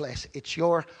brother's flesh. It's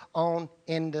your own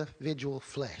individual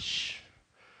flesh.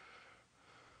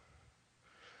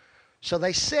 So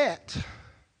they sat.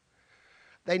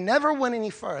 They never went any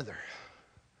further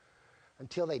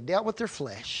until they dealt with their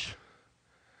flesh.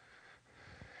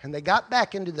 And they got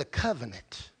back into the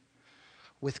covenant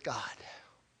with God.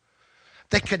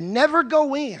 They could never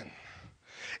go in.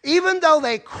 Even though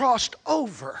they crossed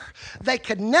over, they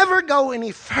could never go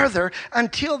any further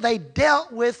until they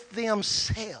dealt with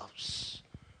themselves.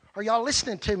 Are y'all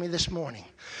listening to me this morning?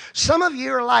 Some of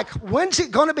you are like, when's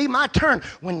it going to be my turn?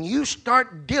 When you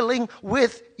start dealing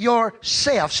with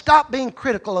yourself. Stop being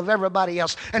critical of everybody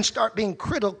else and start being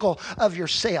critical of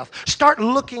yourself. Start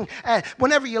looking at,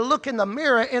 whenever you look in the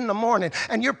mirror in the morning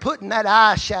and you're putting that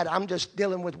eyeshadow, I'm just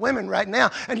dealing with women right now,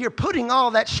 and you're putting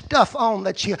all that stuff on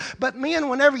but men,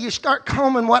 whenever you start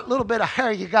combing what little bit of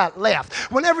hair you got left,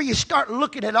 whenever you start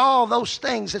looking at all those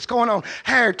things that's going on,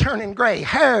 hair turning gray,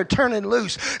 hair turning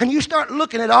loose, and you start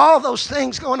looking at all those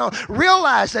things going on,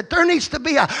 realize that there needs to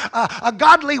be a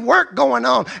godly work going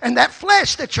on, and that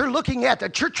flesh that you're looking at,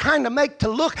 that you're trying to make to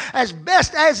look as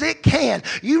best as it can,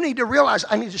 you need to realize,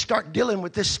 I need to start dealing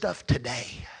with this stuff today.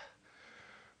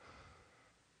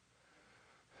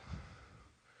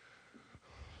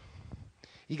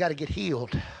 You got to get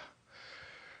healed.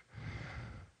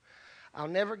 I'll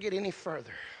never get any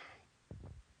further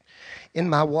in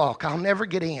my walk. I'll never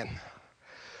get in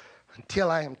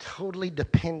until I am totally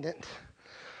dependent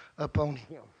upon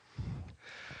Him.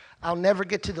 I'll never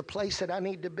get to the place that I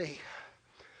need to be.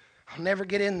 I'll never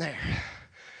get in there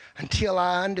until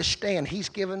I understand He's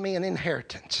given me an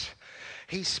inheritance.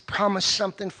 He's promised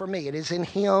something for me. It is in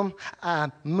Him I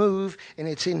move, and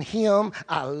it's in Him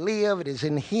I live. It is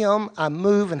in Him I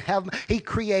move and have. He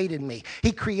created me.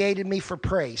 He created me for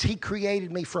praise. He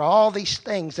created me for all these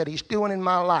things that He's doing in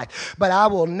my life. But I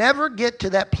will never get to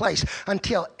that place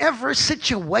until every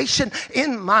situation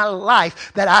in my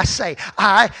life that I say,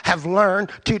 I have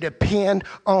learned to depend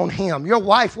on Him. Your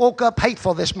wife woke up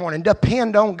hateful this morning.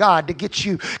 Depend on God to get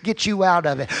you out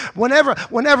of it.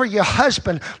 Whenever your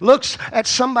husband looks at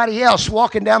somebody else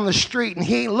walking down the street and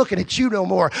he ain't looking at you no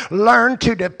more, learn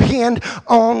to depend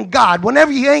on God.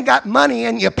 Whenever you ain't got money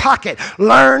in your pocket,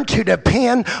 learn to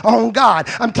depend on God.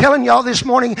 I'm telling y'all this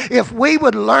morning, if we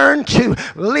would learn to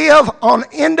live on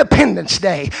Independence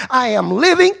Day, I am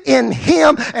living in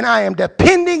Him and I am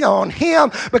depending on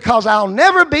Him, because I'll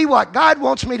never be what God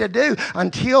wants me to do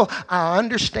until I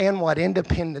understand what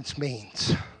independence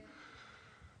means.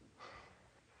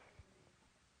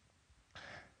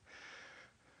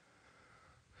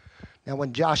 Now,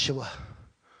 when Joshua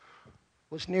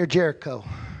was near Jericho,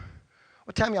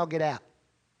 what time y'all get out?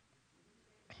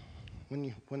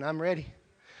 When I'm ready?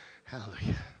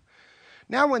 Hallelujah.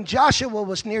 Now, when Joshua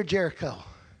was near Jericho,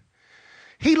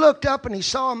 he looked up and he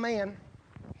saw a man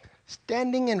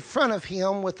standing in front of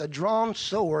him with a drawn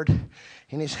sword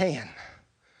in his hand.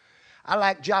 I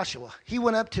like Joshua. He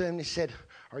went up to him and he said,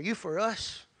 "Are you for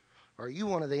us, or are you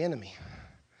one of the enemy?"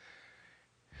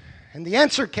 And the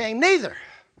answer came, "Neither.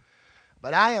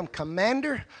 But I am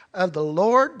commander of the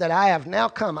Lord that I have now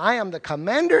come." I am the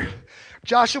commander.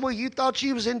 Joshua, you thought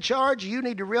you was in charge. You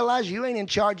need to realize you ain't in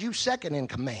charge. You second in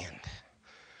command.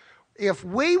 If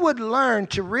we would learn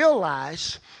to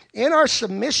realize in our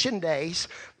submission days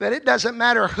that it doesn't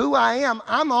matter who I am,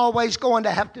 I'm always going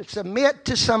to have to submit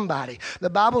to somebody. The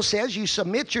Bible says you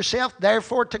submit yourself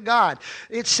therefore to God.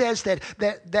 It says that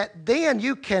then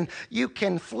you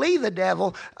can flee the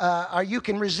devil, or you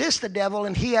can resist the devil,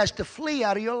 and he has to flee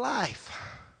out of your life.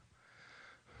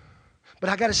 But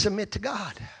I got to submit to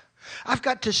God. I've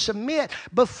got to submit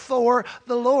before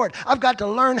the Lord. I've got to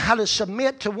learn how to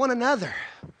submit to one another.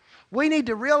 We need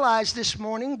to realize this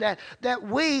morning that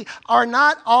we are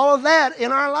not all of that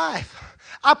in our life.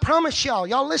 I promise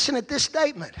y'all listen at this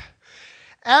statement.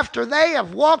 After they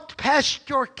have walked past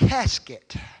your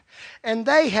casket and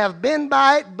they have been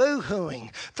by it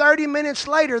boo-hooing, 30 minutes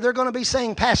later they're going to be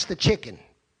saying, "Pass the chicken."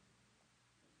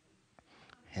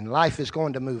 And life is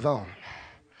going to move on.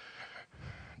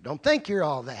 Don't think you're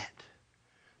all that,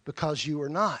 because you are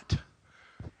not.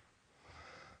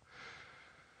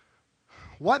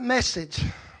 What message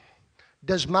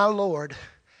does my Lord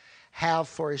have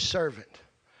for His servant?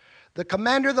 The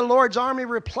commander of the Lord's army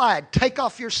replied, "Take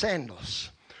off your sandals,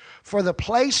 for the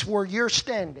place where you're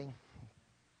standing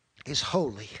is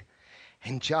holy."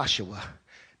 And Joshua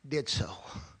did so.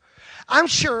 I'm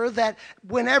sure that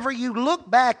whenever you look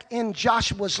back in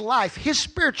Joshua's life, his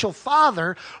spiritual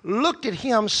father looked at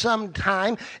him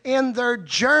sometime in their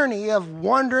journey of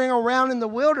wandering around in the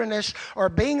wilderness or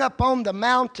being up on the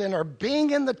mountain or being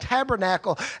in the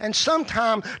tabernacle. And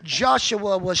sometime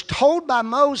Joshua was told by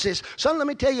Moses, son, let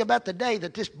me tell you about the day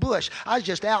that this bush, I was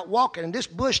just out walking and this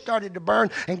bush started to burn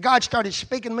and God started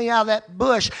speaking to me out of that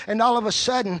bush, and all of a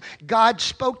sudden God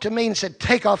spoke to me and said,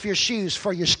 take off your shoes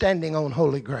for you're standing on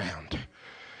holy ground.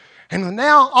 And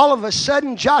now all of a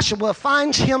sudden Joshua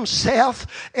finds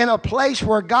himself in a place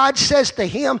where God says to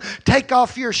him, take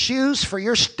off your shoes for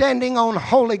you're standing on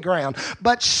holy ground.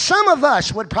 But some of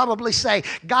us would probably say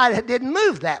God didn't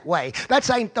move that way. That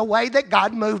ain't the way that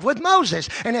God moved with Moses.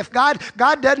 And if God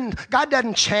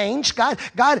doesn't change,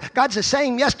 God's the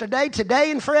same yesterday,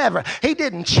 today, and forever. He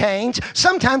didn't change.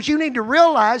 Sometimes you need to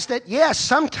realize that yes,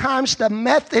 sometimes the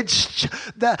methods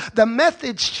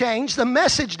change, the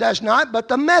message does not, but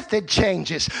the method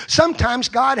changes. Sometimes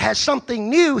God has something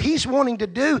new He's wanting to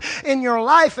do in your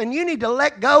life, and you need to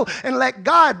let go and let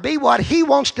God be what He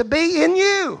wants to be in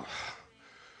you.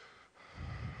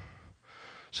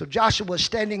 So Joshua was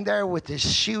standing there with his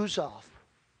shoes off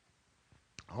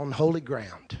on holy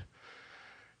ground.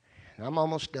 And I'm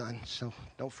almost done, so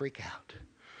don't freak out.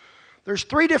 There's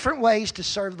 3 different ways to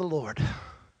serve the Lord.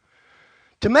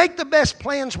 To make the best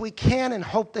plans we can and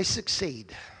hope they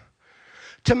succeed.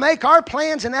 To make our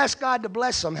plans and ask God to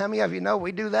bless them. How many of you know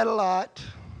we do that a lot?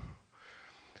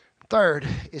 Third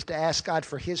is to ask God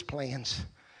for His plans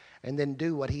and then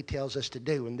do what He tells us to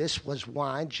do. And this was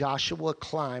why Joshua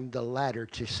climbed the ladder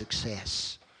to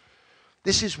success.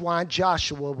 This is why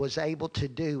Joshua was able to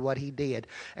do what he did,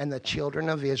 and the children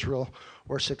of Israel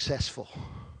were successful.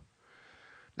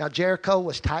 Now Jericho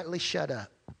was tightly shut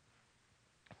up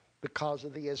because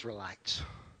of the Israelites.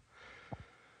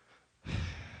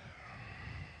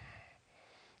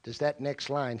 Does that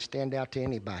next line stand out to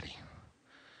anybody?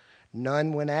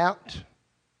 None went out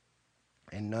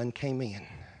and none came in.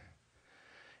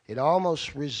 It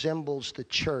almost resembles the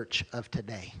church of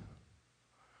today.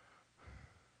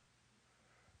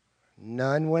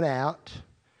 None went out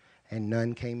and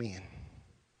none came in.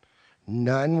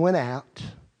 None went out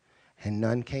and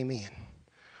none came in.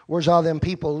 Where's all them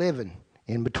people living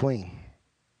in between?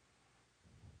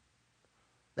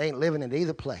 They ain't living in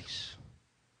either place.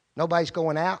 Nobody's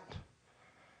going out.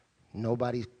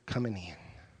 Nobody's coming in.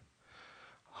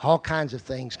 All kinds of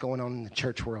things going on in the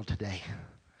church world today.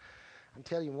 I'm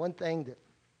telling you one thing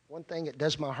that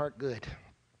does my heart good.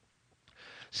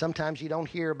 Sometimes you don't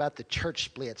hear about the church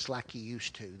splits like you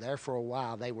used to. There for a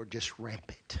while they were just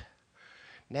rampant.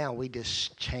 Now we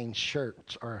just change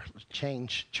shirts or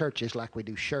change churches like we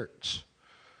do shirts.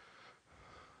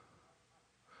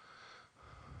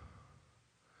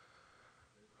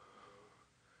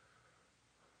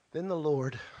 Then the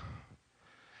Lord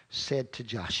said to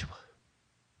Joshua,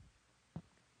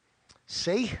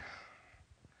 See?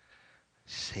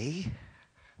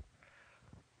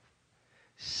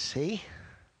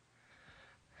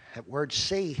 That word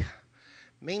see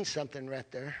means something right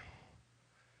there.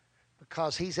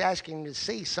 Because He's asking to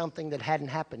see something that hadn't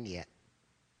happened yet.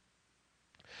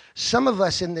 Some of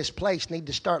us in this place need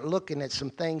to start looking at some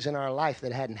things in our life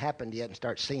that hadn't happened yet and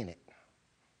start seeing it.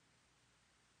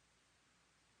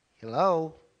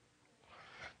 Hello?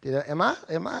 Am I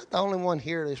the only one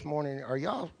here this morning? Are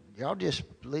y'all just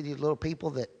these little people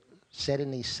that sit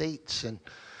in these seats and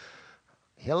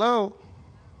hello?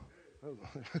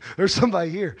 There's somebody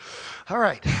here. All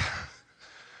right.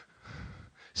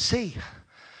 See,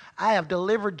 I have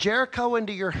delivered Jericho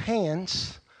into your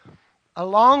hands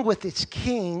along with its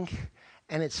king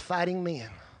and its fighting men.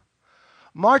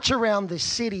 March around the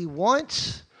city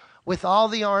once with all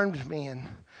the armed men.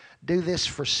 Do this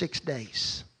for 6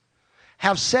 days.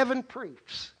 Have 7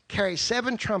 priests carry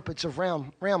 7 trumpets of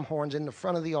ram horns in the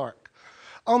front of the ark.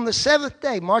 On the 7th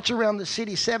day, march around the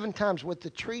city 7 times with the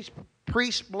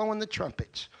priests blowing the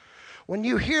trumpets. When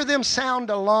you hear them sound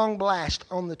a long blast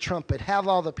on the trumpet, have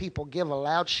all the people give a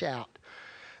loud shout.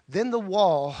 Then the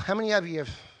wall, how many of you have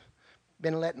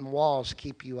been letting walls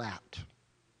keep you out?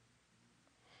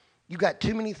 You got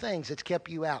too many things that's kept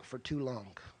you out for too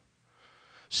long.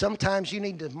 Sometimes you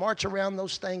need to march around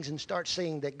those things and start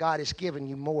seeing that God has given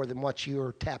you more than what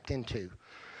you're tapped into.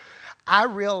 I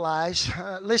realize,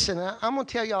 listen, I'm going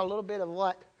to tell y'all a little bit of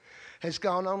what has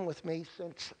gone on with me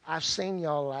since I've seen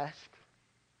y'all last.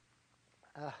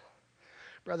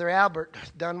 Brother Albert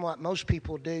done what most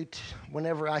people do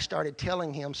whenever I started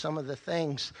telling him some of the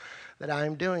things that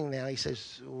I'm doing now. He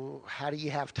says, well, how do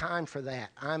you have time for that?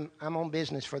 I'm on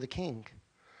business for the King.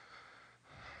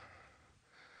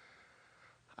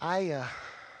 I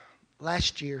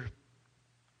last year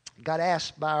got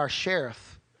asked by our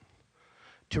sheriff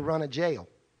to run a jail.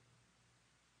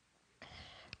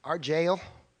 Our jail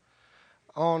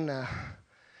on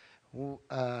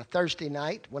Thursday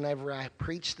night, whenever I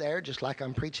preached there, just like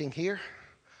I'm preaching here,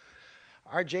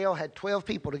 our jail had 12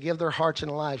 people to give their hearts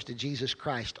and lives to Jesus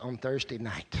Christ on Thursday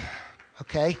night.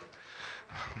 Okay?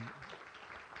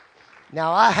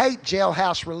 Now, I hate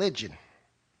jailhouse religion.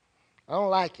 I don't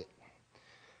like it.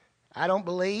 I don't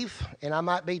believe, and I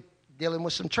might be dealing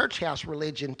with some church house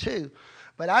religion too,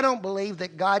 but I don't believe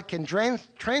that God can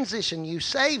transition you,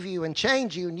 save you, and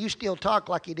change you, and you still talk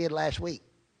like you did last week.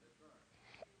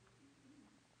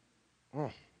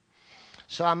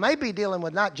 So I may be dealing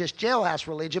with not just jailhouse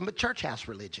religion, but church house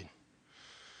religion.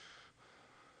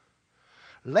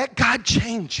 Let God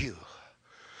change you.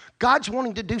 God's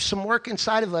wanting to do some work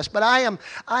inside of us, but I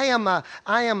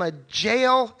am a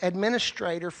jail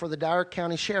administrator for the Dyer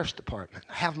County Sheriff's Department.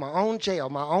 I have my own jail,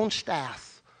 my own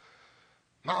staff,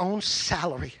 my own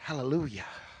salary. Hallelujah.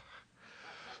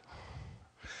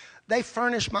 They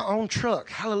furnish my own truck.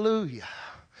 Hallelujah.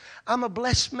 I'm a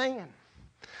blessed man.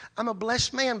 I'm a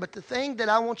blessed man, but the thing that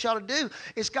I want y'all to do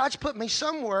is God's put me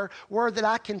somewhere where that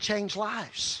I can change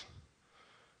lives.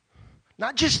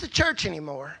 Not just the church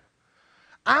anymore.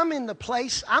 I'm in the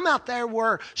place, I'm out there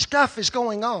where stuff is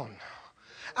going on.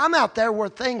 I'm out there where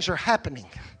things are happening.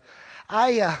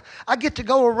 I get to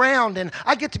go around and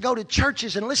I get to go to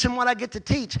churches and listen what I get to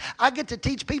teach. I get to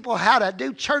teach people how to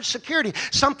do church security,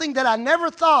 something that I never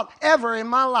thought ever in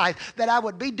my life that I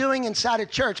would be doing inside a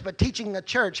church, but teaching the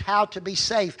church how to be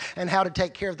safe and how to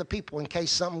take care of the people in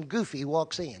case something goofy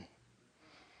walks in.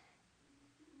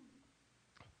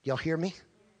 Y'all hear me?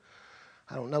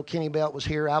 I don't know, Kenny Belt was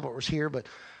here, Albert was here, but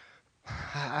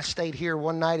I stayed here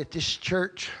one night at this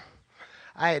church.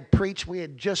 I had preached. We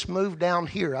had just moved down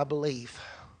here, I believe.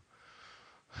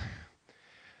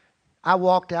 I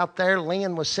walked out there.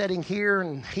 Lynn was sitting here,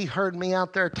 and he heard me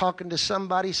out there talking to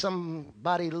somebody.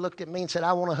 Somebody looked at me and said,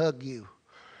 I want to hug you.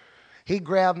 He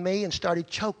grabbed me and started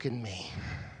choking me.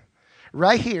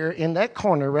 Right here in that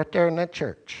corner, right there in that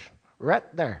church. Right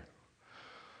there.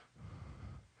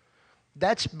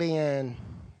 That's been,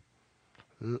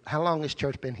 how long has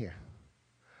church been here?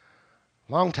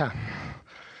 Long time.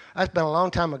 That's been a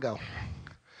long time ago.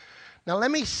 Now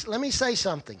let me say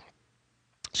something.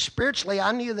 Spiritually,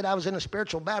 I knew that I was in a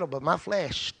spiritual battle, but my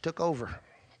flesh took over.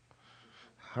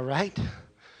 All right?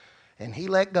 And he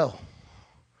let go.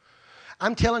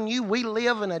 I'm telling you, we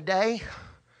live in a day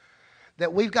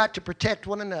that we've got to protect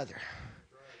one another.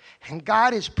 And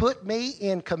God has put me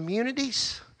in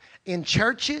communities, in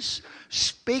churches,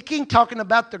 speaking, talking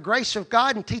about the grace of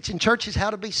God and teaching churches how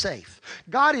to be safe.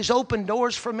 God has opened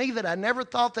doors for me that I never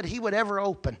thought that he would ever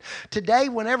open. Today,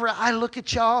 whenever I look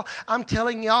at y'all, I'm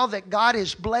telling y'all that God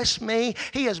has blessed me.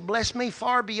 He has blessed me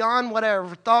far beyond what I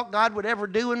ever thought God would ever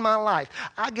do in my life.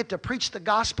 I get to preach the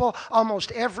gospel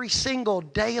almost every single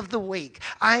day of the week.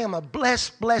 I am a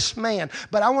blessed, blessed man.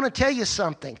 But I want to tell you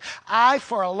something. I,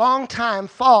 for a long time,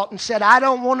 fought and said, I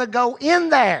don't want to go in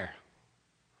there.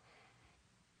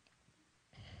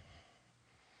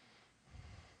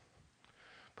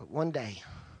 But one day,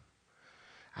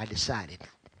 I decided,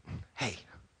 hey,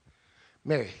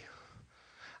 Mary,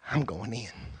 I'm going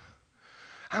in.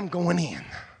 I'm going in.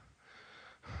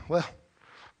 Well,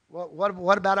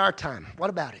 what about our time?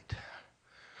 What about it?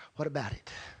 What about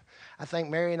it? I think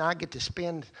Mary and I get to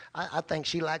spend, I think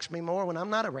she likes me more when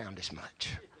I'm not around as much.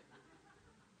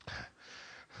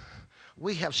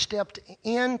 We have stepped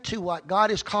into what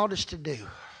God has called us to do.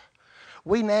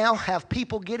 We now have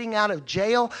people getting out of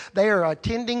jail. They are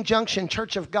attending Junction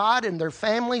Church of God, and their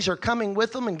families are coming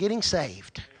with them and getting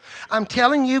saved. I'm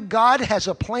telling you, God has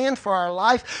a plan for our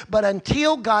life, but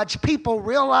until God's people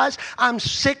realize I'm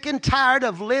sick and tired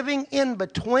of living in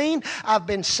between, I've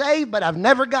been saved, but I've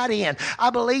never got in. I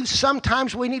believe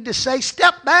sometimes we need to say,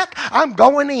 step back, I'm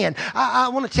going in. I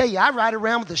want to tell you, I ride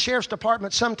around with the sheriff's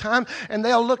department sometime, and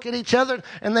they'll look at each other,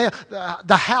 and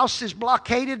the house is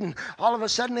blockaded, and all of a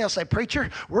sudden they'll say, preacher,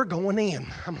 we're going in.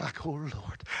 I'm like, oh,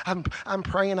 Lord. I'm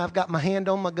praying. I've got my hand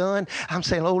on my gun. I'm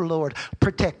saying, oh, Lord,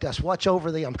 protect us. Watch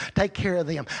over them. Take care of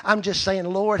them. I'm just saying,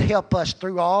 Lord, help us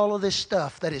through all of this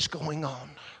stuff that is going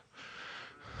on.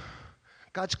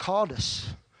 God's called us.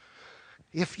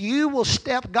 If you will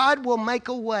step, God will make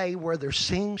a way where there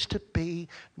seems to be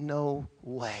no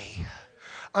way.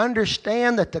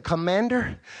 understand that the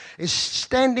commander is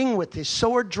standing with his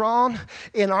sword drawn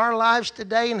in our lives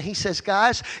today. And he says,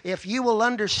 guys, if you will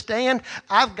understand,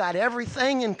 I've got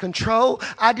everything in control.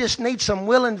 I just need some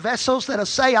willing vessels that'll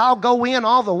say, I'll go in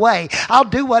all the way. I'll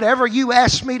do whatever you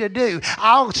ask me to do.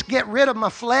 I'll get rid of my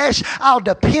flesh. I'll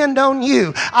depend on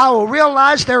you. I will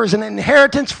realize there is an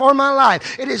inheritance for my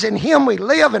life. It is in him we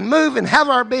live and move and have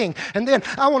our being. And then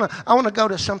I want to go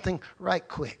to something right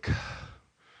quick.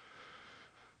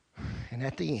 And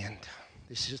at the end,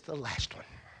 this is the last one.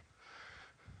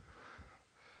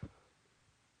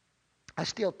 I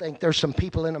still think there's some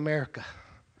people in America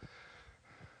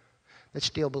that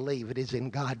still believe it is in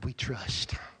God we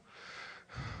trust.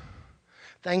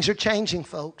 Things are changing,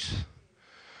 folks.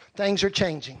 Things are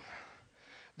changing.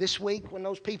 This week when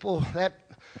those people, that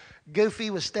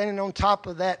goofy was standing on top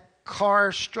of that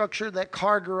car structure, that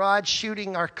car garage,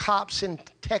 shooting our cops in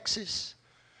Texas,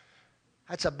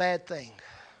 that's a bad thing.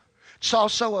 It's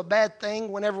also a bad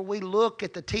thing whenever we look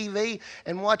at the TV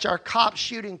and watch our cops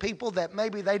shooting people that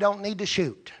maybe they don't need to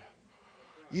shoot.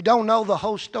 You don't know the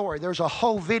whole story. There's a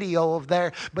whole video of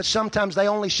there, but sometimes they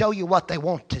only show you what they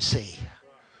want to see.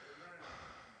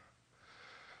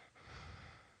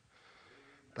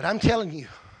 But I'm telling you,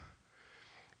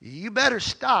 you better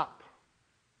stop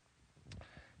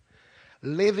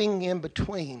living in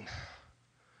between.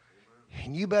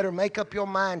 And you better make up your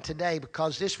mind today,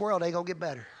 because this world ain't going to get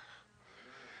better.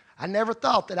 I never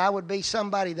thought that I would be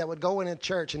somebody that would go in a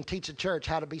church and teach a church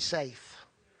how to be safe,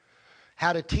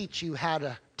 how to teach you how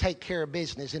to take care of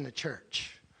business in the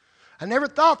church. I never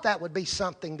thought that would be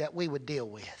something that we would deal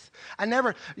with.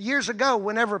 Years ago,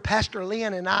 whenever Pastor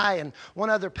Lynn and I and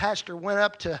one other pastor went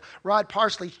up to Rod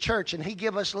Parsley's church, and he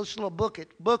gave us this little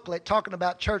booklet talking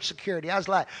about church security, I was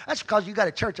like, that's because you got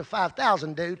a church of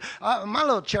 5,000, dude. My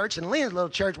little church and Lynn's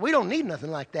little church, we don't need nothing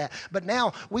like that. But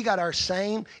now we got our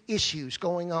same issues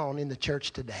going on in the church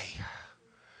today.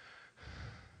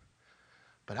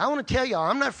 But I want to tell y'all,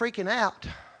 I'm not freaking out.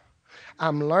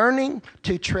 I'm learning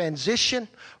to transition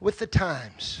with the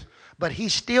times. But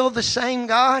he's still the same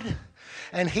God.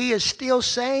 And he is still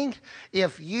saying,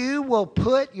 if you will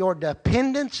put your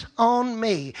dependence on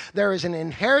me, there is an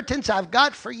inheritance I've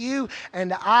got for you,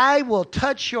 and I will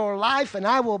touch your life, and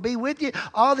I will be with you.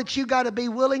 All that you got to be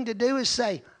willing to do is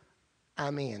say,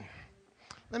 I'm in.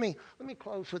 Let me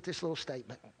close with this little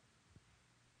statement.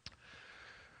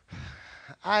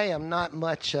 I am not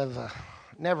much of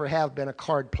never have been a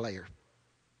card player.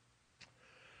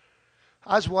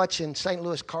 I was watching St.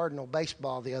 Louis Cardinal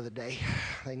baseball the other day.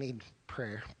 They need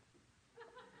prayer.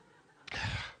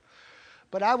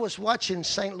 But I was watching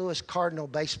St. Louis Cardinal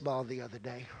baseball the other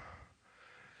day.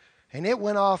 And it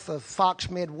went off of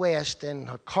Fox Midwest, and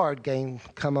a card game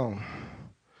come on.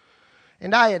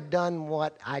 And I had done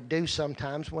what I do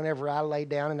sometimes. Whenever I lay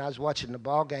down and I was watching the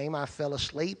ball game, I fell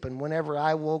asleep. And whenever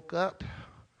I woke up,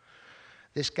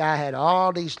 this guy had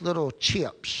all these little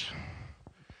chips.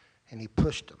 And he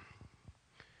pushed them.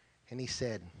 And he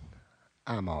said,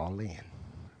 I'm all in.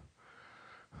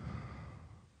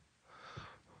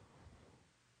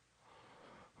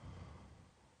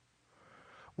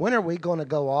 When are we going to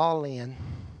go all in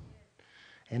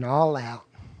and all out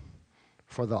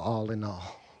for the all in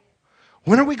all?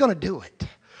 When are we going to do it?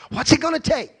 What's it going to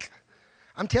take?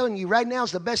 I'm telling you, right now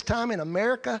is the best time in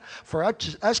America for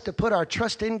us to put our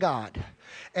trust in God.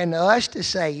 And us to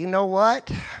say, you know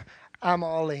what? I'm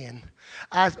all in.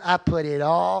 I put it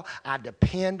all. I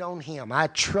depend on him. I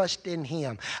trust in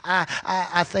him.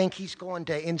 I think he's going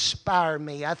to inspire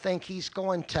me. I think he's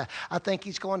going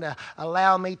to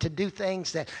allow me to do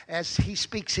things that as he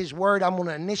speaks his word, I'm going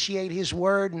to initiate his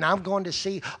word, and I'm going to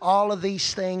see all of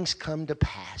these things come to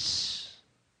pass.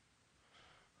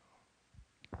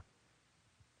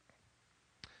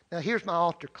 Now here's my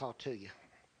altar call to you.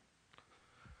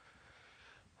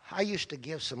 I used to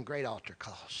give some great altar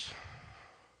calls.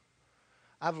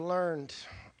 I've learned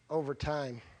over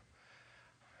time,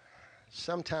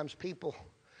 sometimes people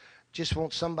just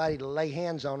want somebody to lay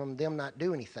hands on them not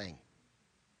do anything.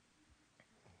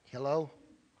 Hello?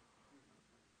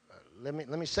 Let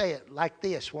me say it like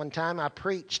this. One time I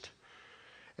preached,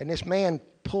 and this man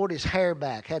pulled his hair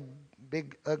back, had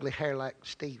big ugly hair like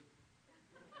Steve.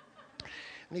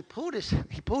 And he pulled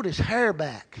his hair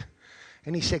back,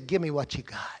 and he said, give me what you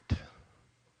got.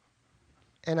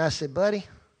 And I said, buddy,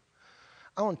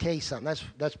 I want to tell you something.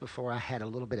 That's before I had a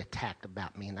little bit of tact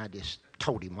about me, and I just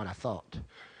told him what I thought.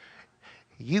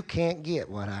 You can't get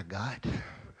what I got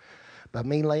by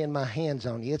me laying my hands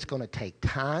on you. It's going to take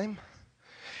time.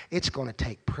 It's going to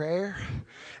take prayer.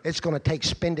 It's going to take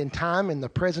spending time in the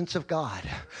presence of God.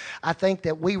 I think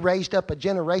that we raised up a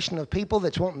generation of people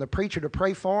that's wanting the preacher to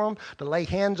pray for them, to lay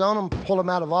hands on them, pull them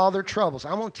out of all their troubles.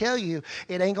 I'm going to tell you,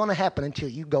 it ain't going to happen until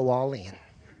you go all in.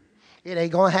 It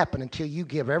ain't going to happen until you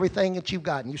give everything that you've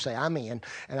got and you say, I'm in,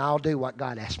 and I'll do what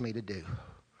God asked me to do.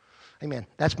 Amen.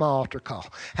 That's my altar call.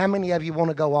 How many of you want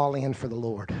to go all in for the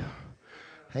Lord?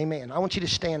 Amen. I want you to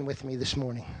stand with me this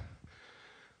morning.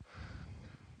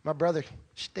 My brother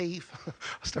Steve,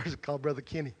 I started to call Brother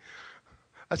Kenny.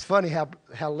 That's funny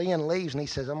how Lynn leaves and he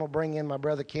says, I'm going to bring in my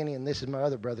brother Kenny, and this is my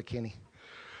other brother Kenny.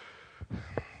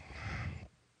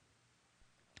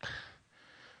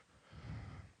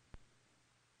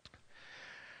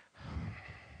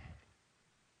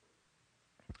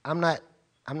 I'm not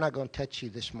going to touch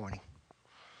you this morning,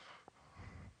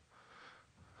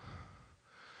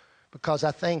 because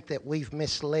I think that we've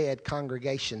misled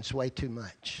congregations way too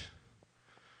much.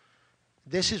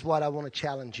 This is what I want to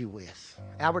challenge you with.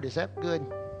 Albert, is that good?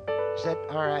 Is that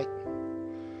all right?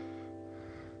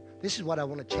 This is what I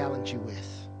want to challenge you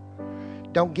with.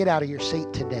 Don't get out of your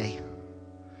seat today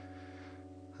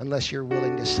unless you're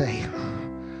willing to say,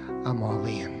 I'm all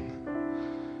in.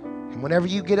 And whenever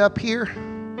you get up here,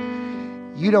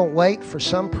 you don't wait for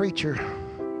some preacher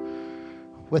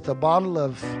with a bottle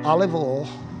of olive oil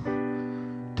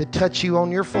to touch you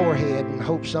on your forehead and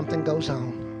hope something goes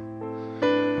on.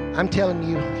 I'm telling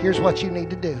you, here's what you need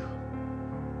to do.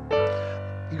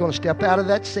 You're going to step out of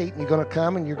that seat and you're going to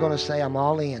come and you're going to say, I'm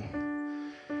all in.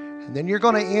 And then you're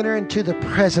going to enter into the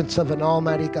presence of an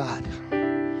almighty God.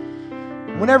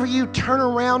 Whenever you turn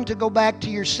around to go back to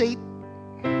your seat,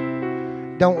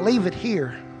 don't leave it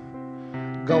here.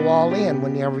 Go all in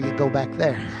whenever you go back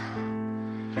there.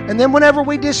 And then whenever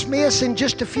we dismiss in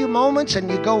just a few moments and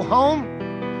you go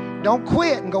home, don't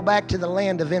quit and go back to the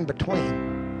land of in-between.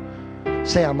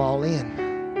 Say, I'm all in.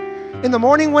 In the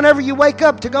morning, whenever you wake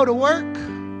up to go to work,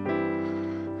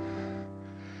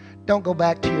 don't go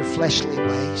back to your fleshly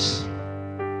ways.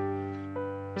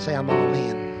 Say, I'm all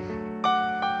in.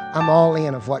 I'm all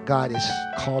in of what God has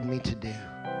called me to do.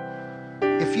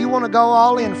 If you want to go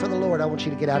all in for the Lord, I want you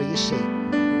to get out of your seat.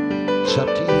 It's up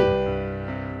to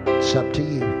you. It's up to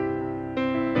you.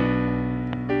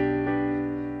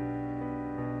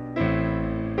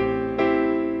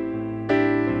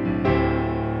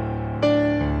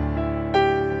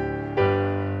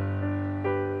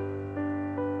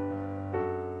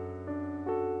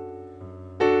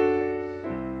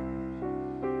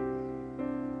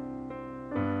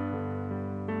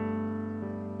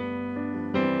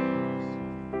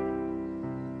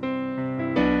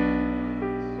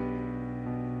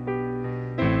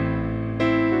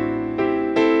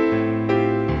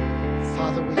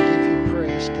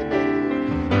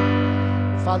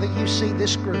 Father, you see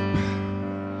this group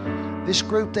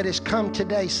that has come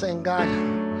today saying, God,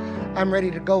 I'm ready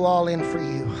to go all in for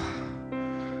you.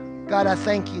 God, I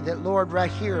thank you that, Lord, right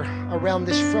here around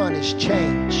this front is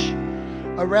change.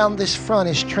 Around this front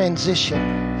is transition.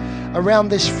 Around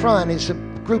this front is a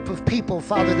group of people,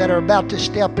 Father, that are about to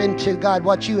step into, God,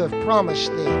 what you have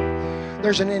promised them.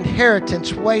 There's an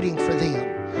inheritance waiting for them.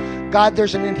 God,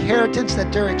 there's an inheritance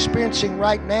that they're experiencing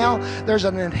right now. There's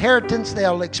an inheritance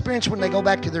they'll experience when they go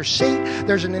back to their seat.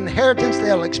 There's an inheritance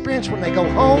they'll experience when they go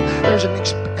home. There's an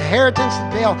inheritance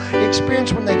that they'll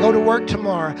experience when they go to work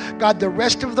tomorrow. God, the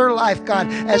rest of their life,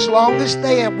 God, as long as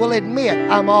they will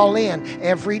admit, I'm all in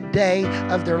every day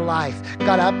of their life.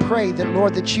 God, I pray that,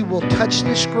 Lord, that you will touch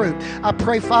this group. I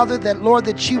pray, Father, that, Lord,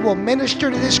 that you will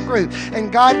minister to this group.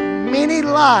 And God, many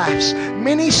lives,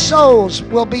 many souls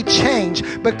will be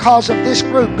changed because of this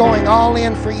group going all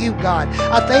in for you, God.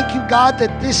 I thank you, God,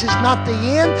 that this is not the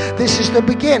end. This is the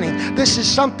beginning. This is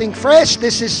something fresh.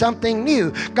 This is something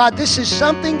new. God, this is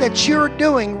something that you're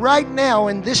doing right now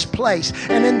in this place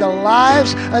and in the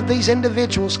lives of these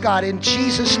individuals, God, in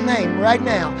Jesus' name, right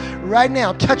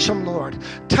now, touch them, Lord.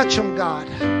 Touch them, God.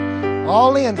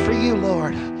 All in for you,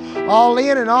 Lord. All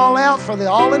in and all out for the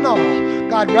all in all.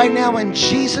 God, right now in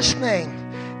Jesus' name.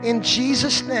 In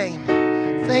Jesus' name.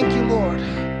 Thank you, Lord.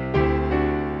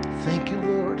 Thank you,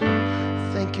 Lord.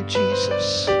 Thank you,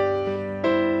 Jesus.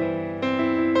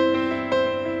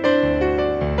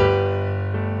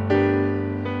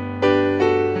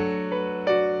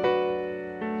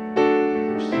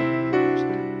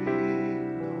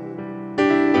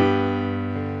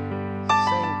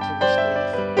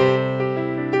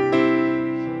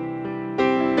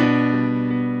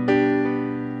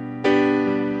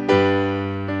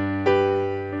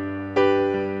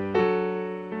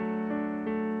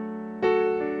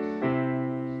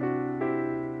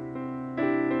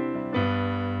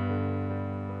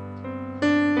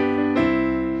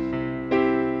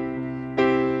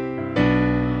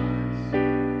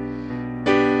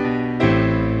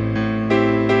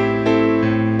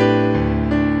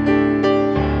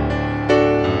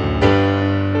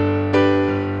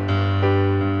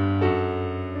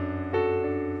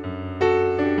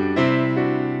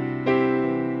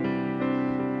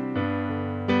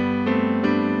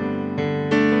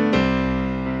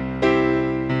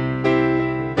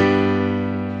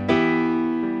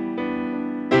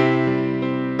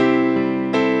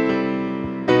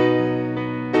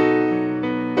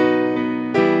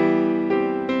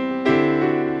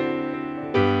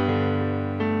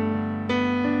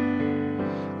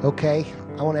 Okay,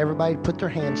 I want everybody to put their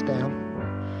hands down.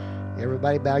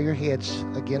 Everybody bow your heads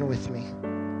again with me.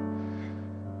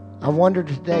 I wonder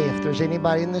today if there's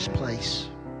anybody in this place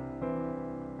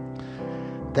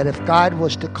that if God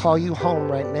was to call you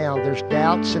home right now, there's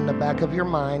doubts in the back of your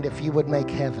mind if you would make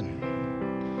heaven.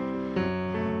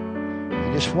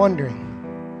 You're just wondering.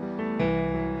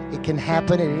 It can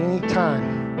happen at any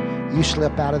time you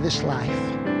slip out of this life.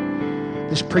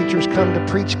 This preacher's come to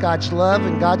preach God's love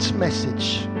and God's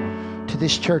message to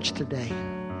this church today.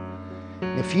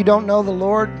 And if you don't know the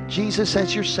Lord Jesus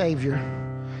as your Savior,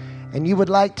 and you would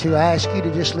like to, I ask you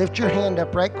to just lift your hand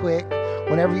up right quick.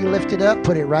 Whenever you lift it up,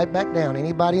 put it right back down.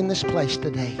 Anybody in this place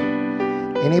today?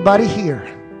 Anybody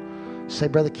here? Say,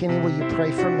 Brother Kenny, will you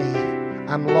pray for me?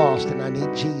 I'm lost and I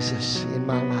need Jesus in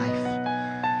my life.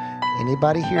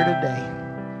 Anybody here today?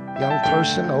 Young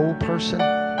person, old person?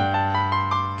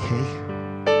 Okay.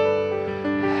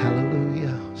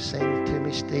 Hallelujah. Sing to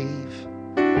me, Steve.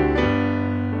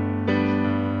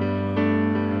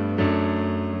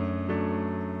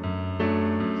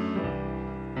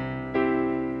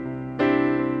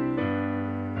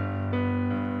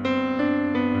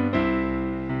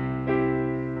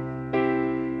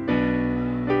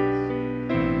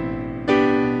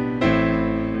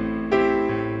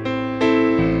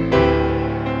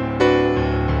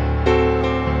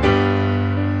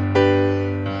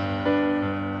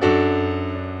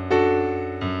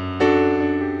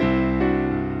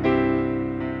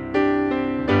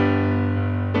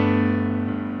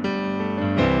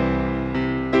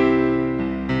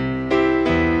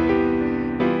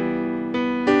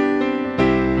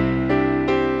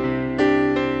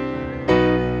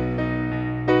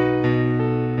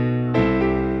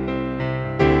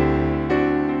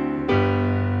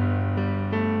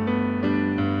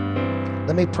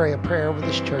 Let me pray a prayer over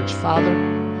this church. Father,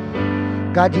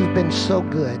 God, you've been so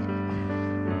good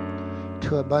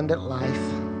to Abundant Life.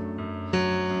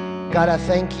 God, I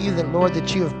thank you that, Lord,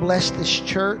 that you have blessed this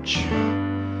church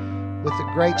with a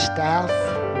great staff,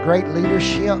 great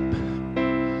leadership.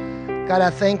 God, I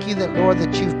thank you that, Lord,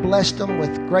 that you've blessed them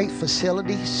with great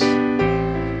facilities.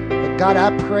 But God,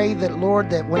 I pray that, Lord,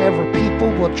 that whenever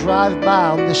people will drive by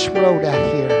on this road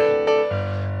out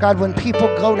here, God, when people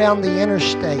go down the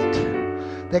interstate,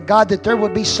 that God, that there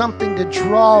would be something to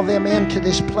draw them into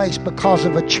this place because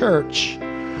of a church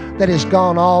that has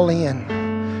gone all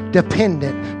in,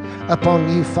 dependent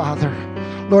upon you, Father.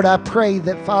 Lord, I pray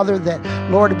that, Father, that,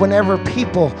 Lord, whenever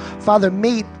people, Father,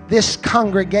 meet this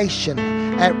congregation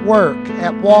at work,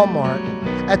 at Walmart,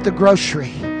 at the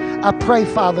grocery, I pray,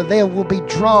 Father, they will be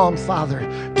drawn, Father,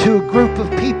 to a group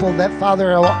of people that,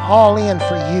 Father, are all in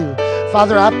for you.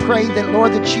 Father, I pray that,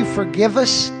 Lord, that you forgive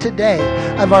us today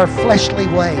of our fleshly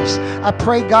ways. I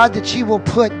pray, God, that you will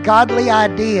put godly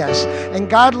ideas and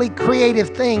godly creative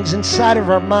things inside of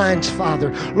our minds,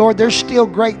 Father. Lord, there's still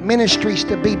great ministries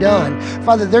to be done.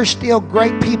 Father, there's still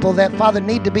great people that, Father,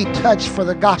 need to be touched for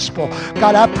the gospel.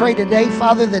 God, I pray today,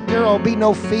 Father, that there will be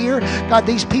no fear. God,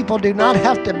 these people do not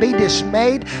have to be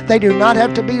dismayed. They do not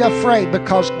have to be afraid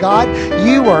because, God,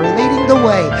 you are leading the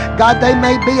way. God, they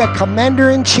may be a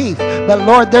commander-in-chief, but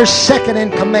Lord, they're second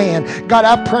in command. God,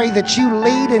 I pray that you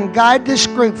lead and guide this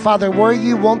group, Father, where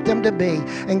you want them to be.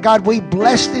 And God, we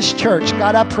bless this church.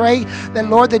 God, I pray that,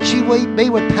 Lord, that you will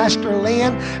be with Pastor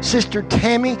Lynn, Sister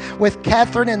Tammy, with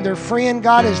Catherine and their friend,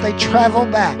 God, as they travel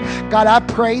back. God, I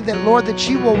pray that, Lord, that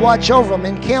you will watch over them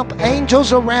and camp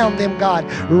angels around them, God,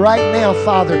 right now,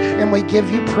 Father. And we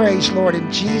give you praise, Lord,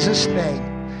 in Jesus' name.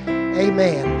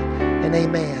 Amen and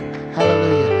amen.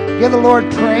 Hallelujah. Give the Lord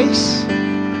praise.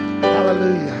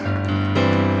 Hallelujah.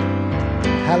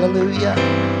 Hallelujah.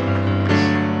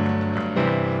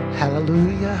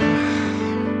 Hallelujah.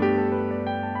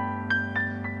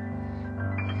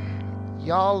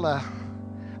 Y'all, I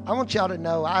want y'all to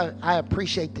know I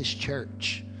appreciate this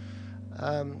church.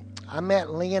 I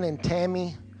met Lynn and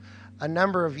Tammy a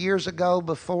number of years ago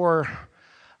before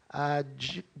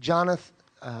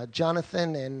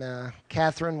Jonathan and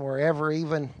Catherine were ever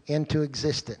even into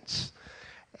existence.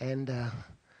 And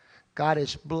God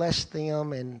has blessed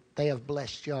them, and they have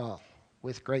blessed y'all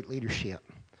with great leadership.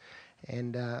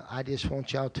 And I just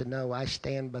want y'all to know I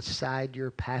stand beside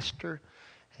your pastor,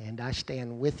 and I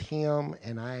stand with him,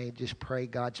 and I just pray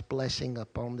God's blessing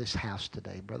upon this house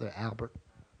today. Brother Albert.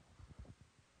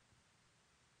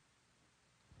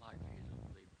 I'd like Jesus to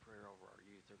lead a prayer over our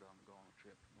youth. They're going to go on a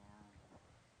trip tomorrow.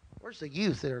 Where's the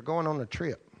youth that are going on a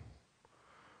trip?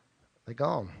 They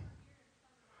gone.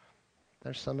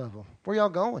 There's some of them. Where y'all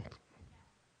going?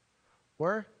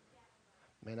 Where?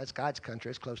 Man, that's God's country.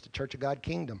 It's close to Church of God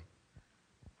Kingdom.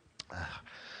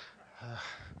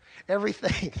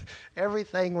 everything,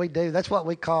 everything we do. That's what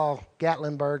we call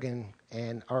Gatlinburg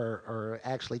or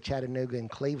actually Chattanooga and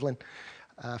Cleveland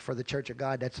for the Church of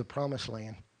God. That's the Promised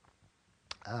Land.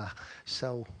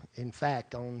 So, in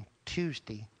fact, on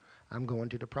Tuesday, I'm going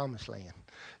to the Promised Land.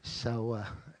 So,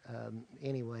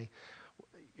 anyway,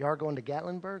 y'all are going to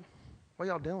Gatlinburg? What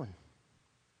y'all doing?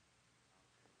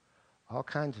 All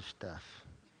kinds of stuff.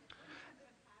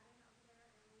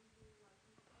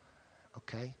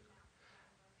 Okay.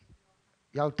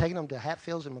 Y'all taking them to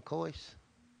Hatfields and McCoy's?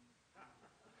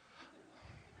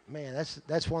 Man,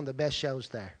 that's one of the best shows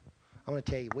there. I want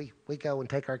to tell you, we go and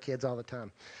take our kids all the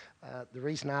time. The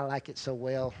reason I like it so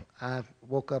well, I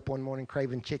woke up one morning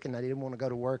craving chicken. I didn't want to go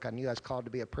to work. I knew I was called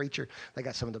to be a preacher. They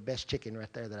got some of the best chicken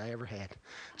right there that I ever had.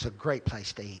 It's a great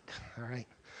place to eat. All right.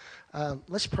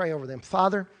 Let's pray over them.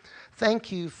 Father,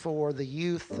 thank you for the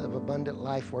youth of Abundant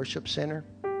Life Worship Center.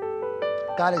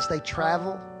 God, as they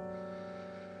travel,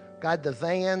 God, the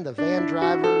van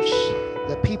drivers,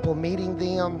 the people meeting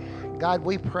them, God,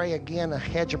 we pray again a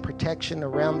hedge of protection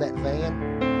around that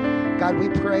van. God, we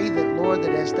pray that, Lord,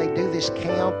 that as they do this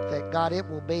camp, that, God, it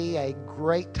will be a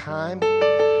great time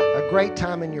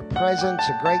in your presence,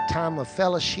 a great time of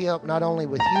fellowship, not only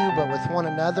with you, but with one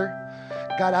another.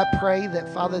 God, I pray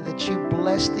that, Father, that you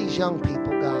bless these young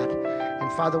people, God.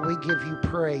 And, Father, we give you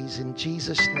praise in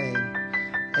Jesus' name.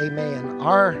 Amen.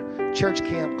 Our church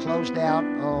camp closed out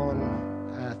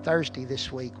on Thursday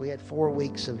this week. We had 4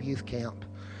 weeks of youth camp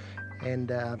and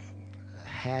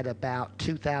had about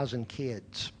 2,000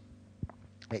 kids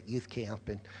at youth camp,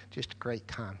 and just a great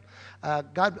time.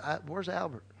 Where's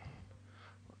Albert?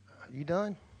 You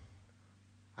done?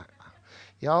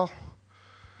 Y'all,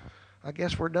 I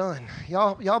guess we're done.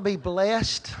 Y'all be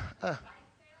blessed.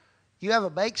 You have a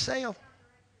bake sale?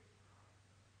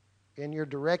 And your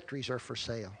directories are for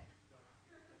sale.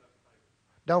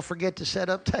 Don't forget to set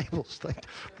up tables.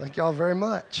 Thank y'all very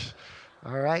much.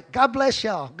 All right. God bless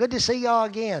y'all. Good to see y'all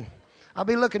again. I'll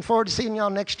be looking forward to seeing y'all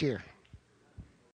next year.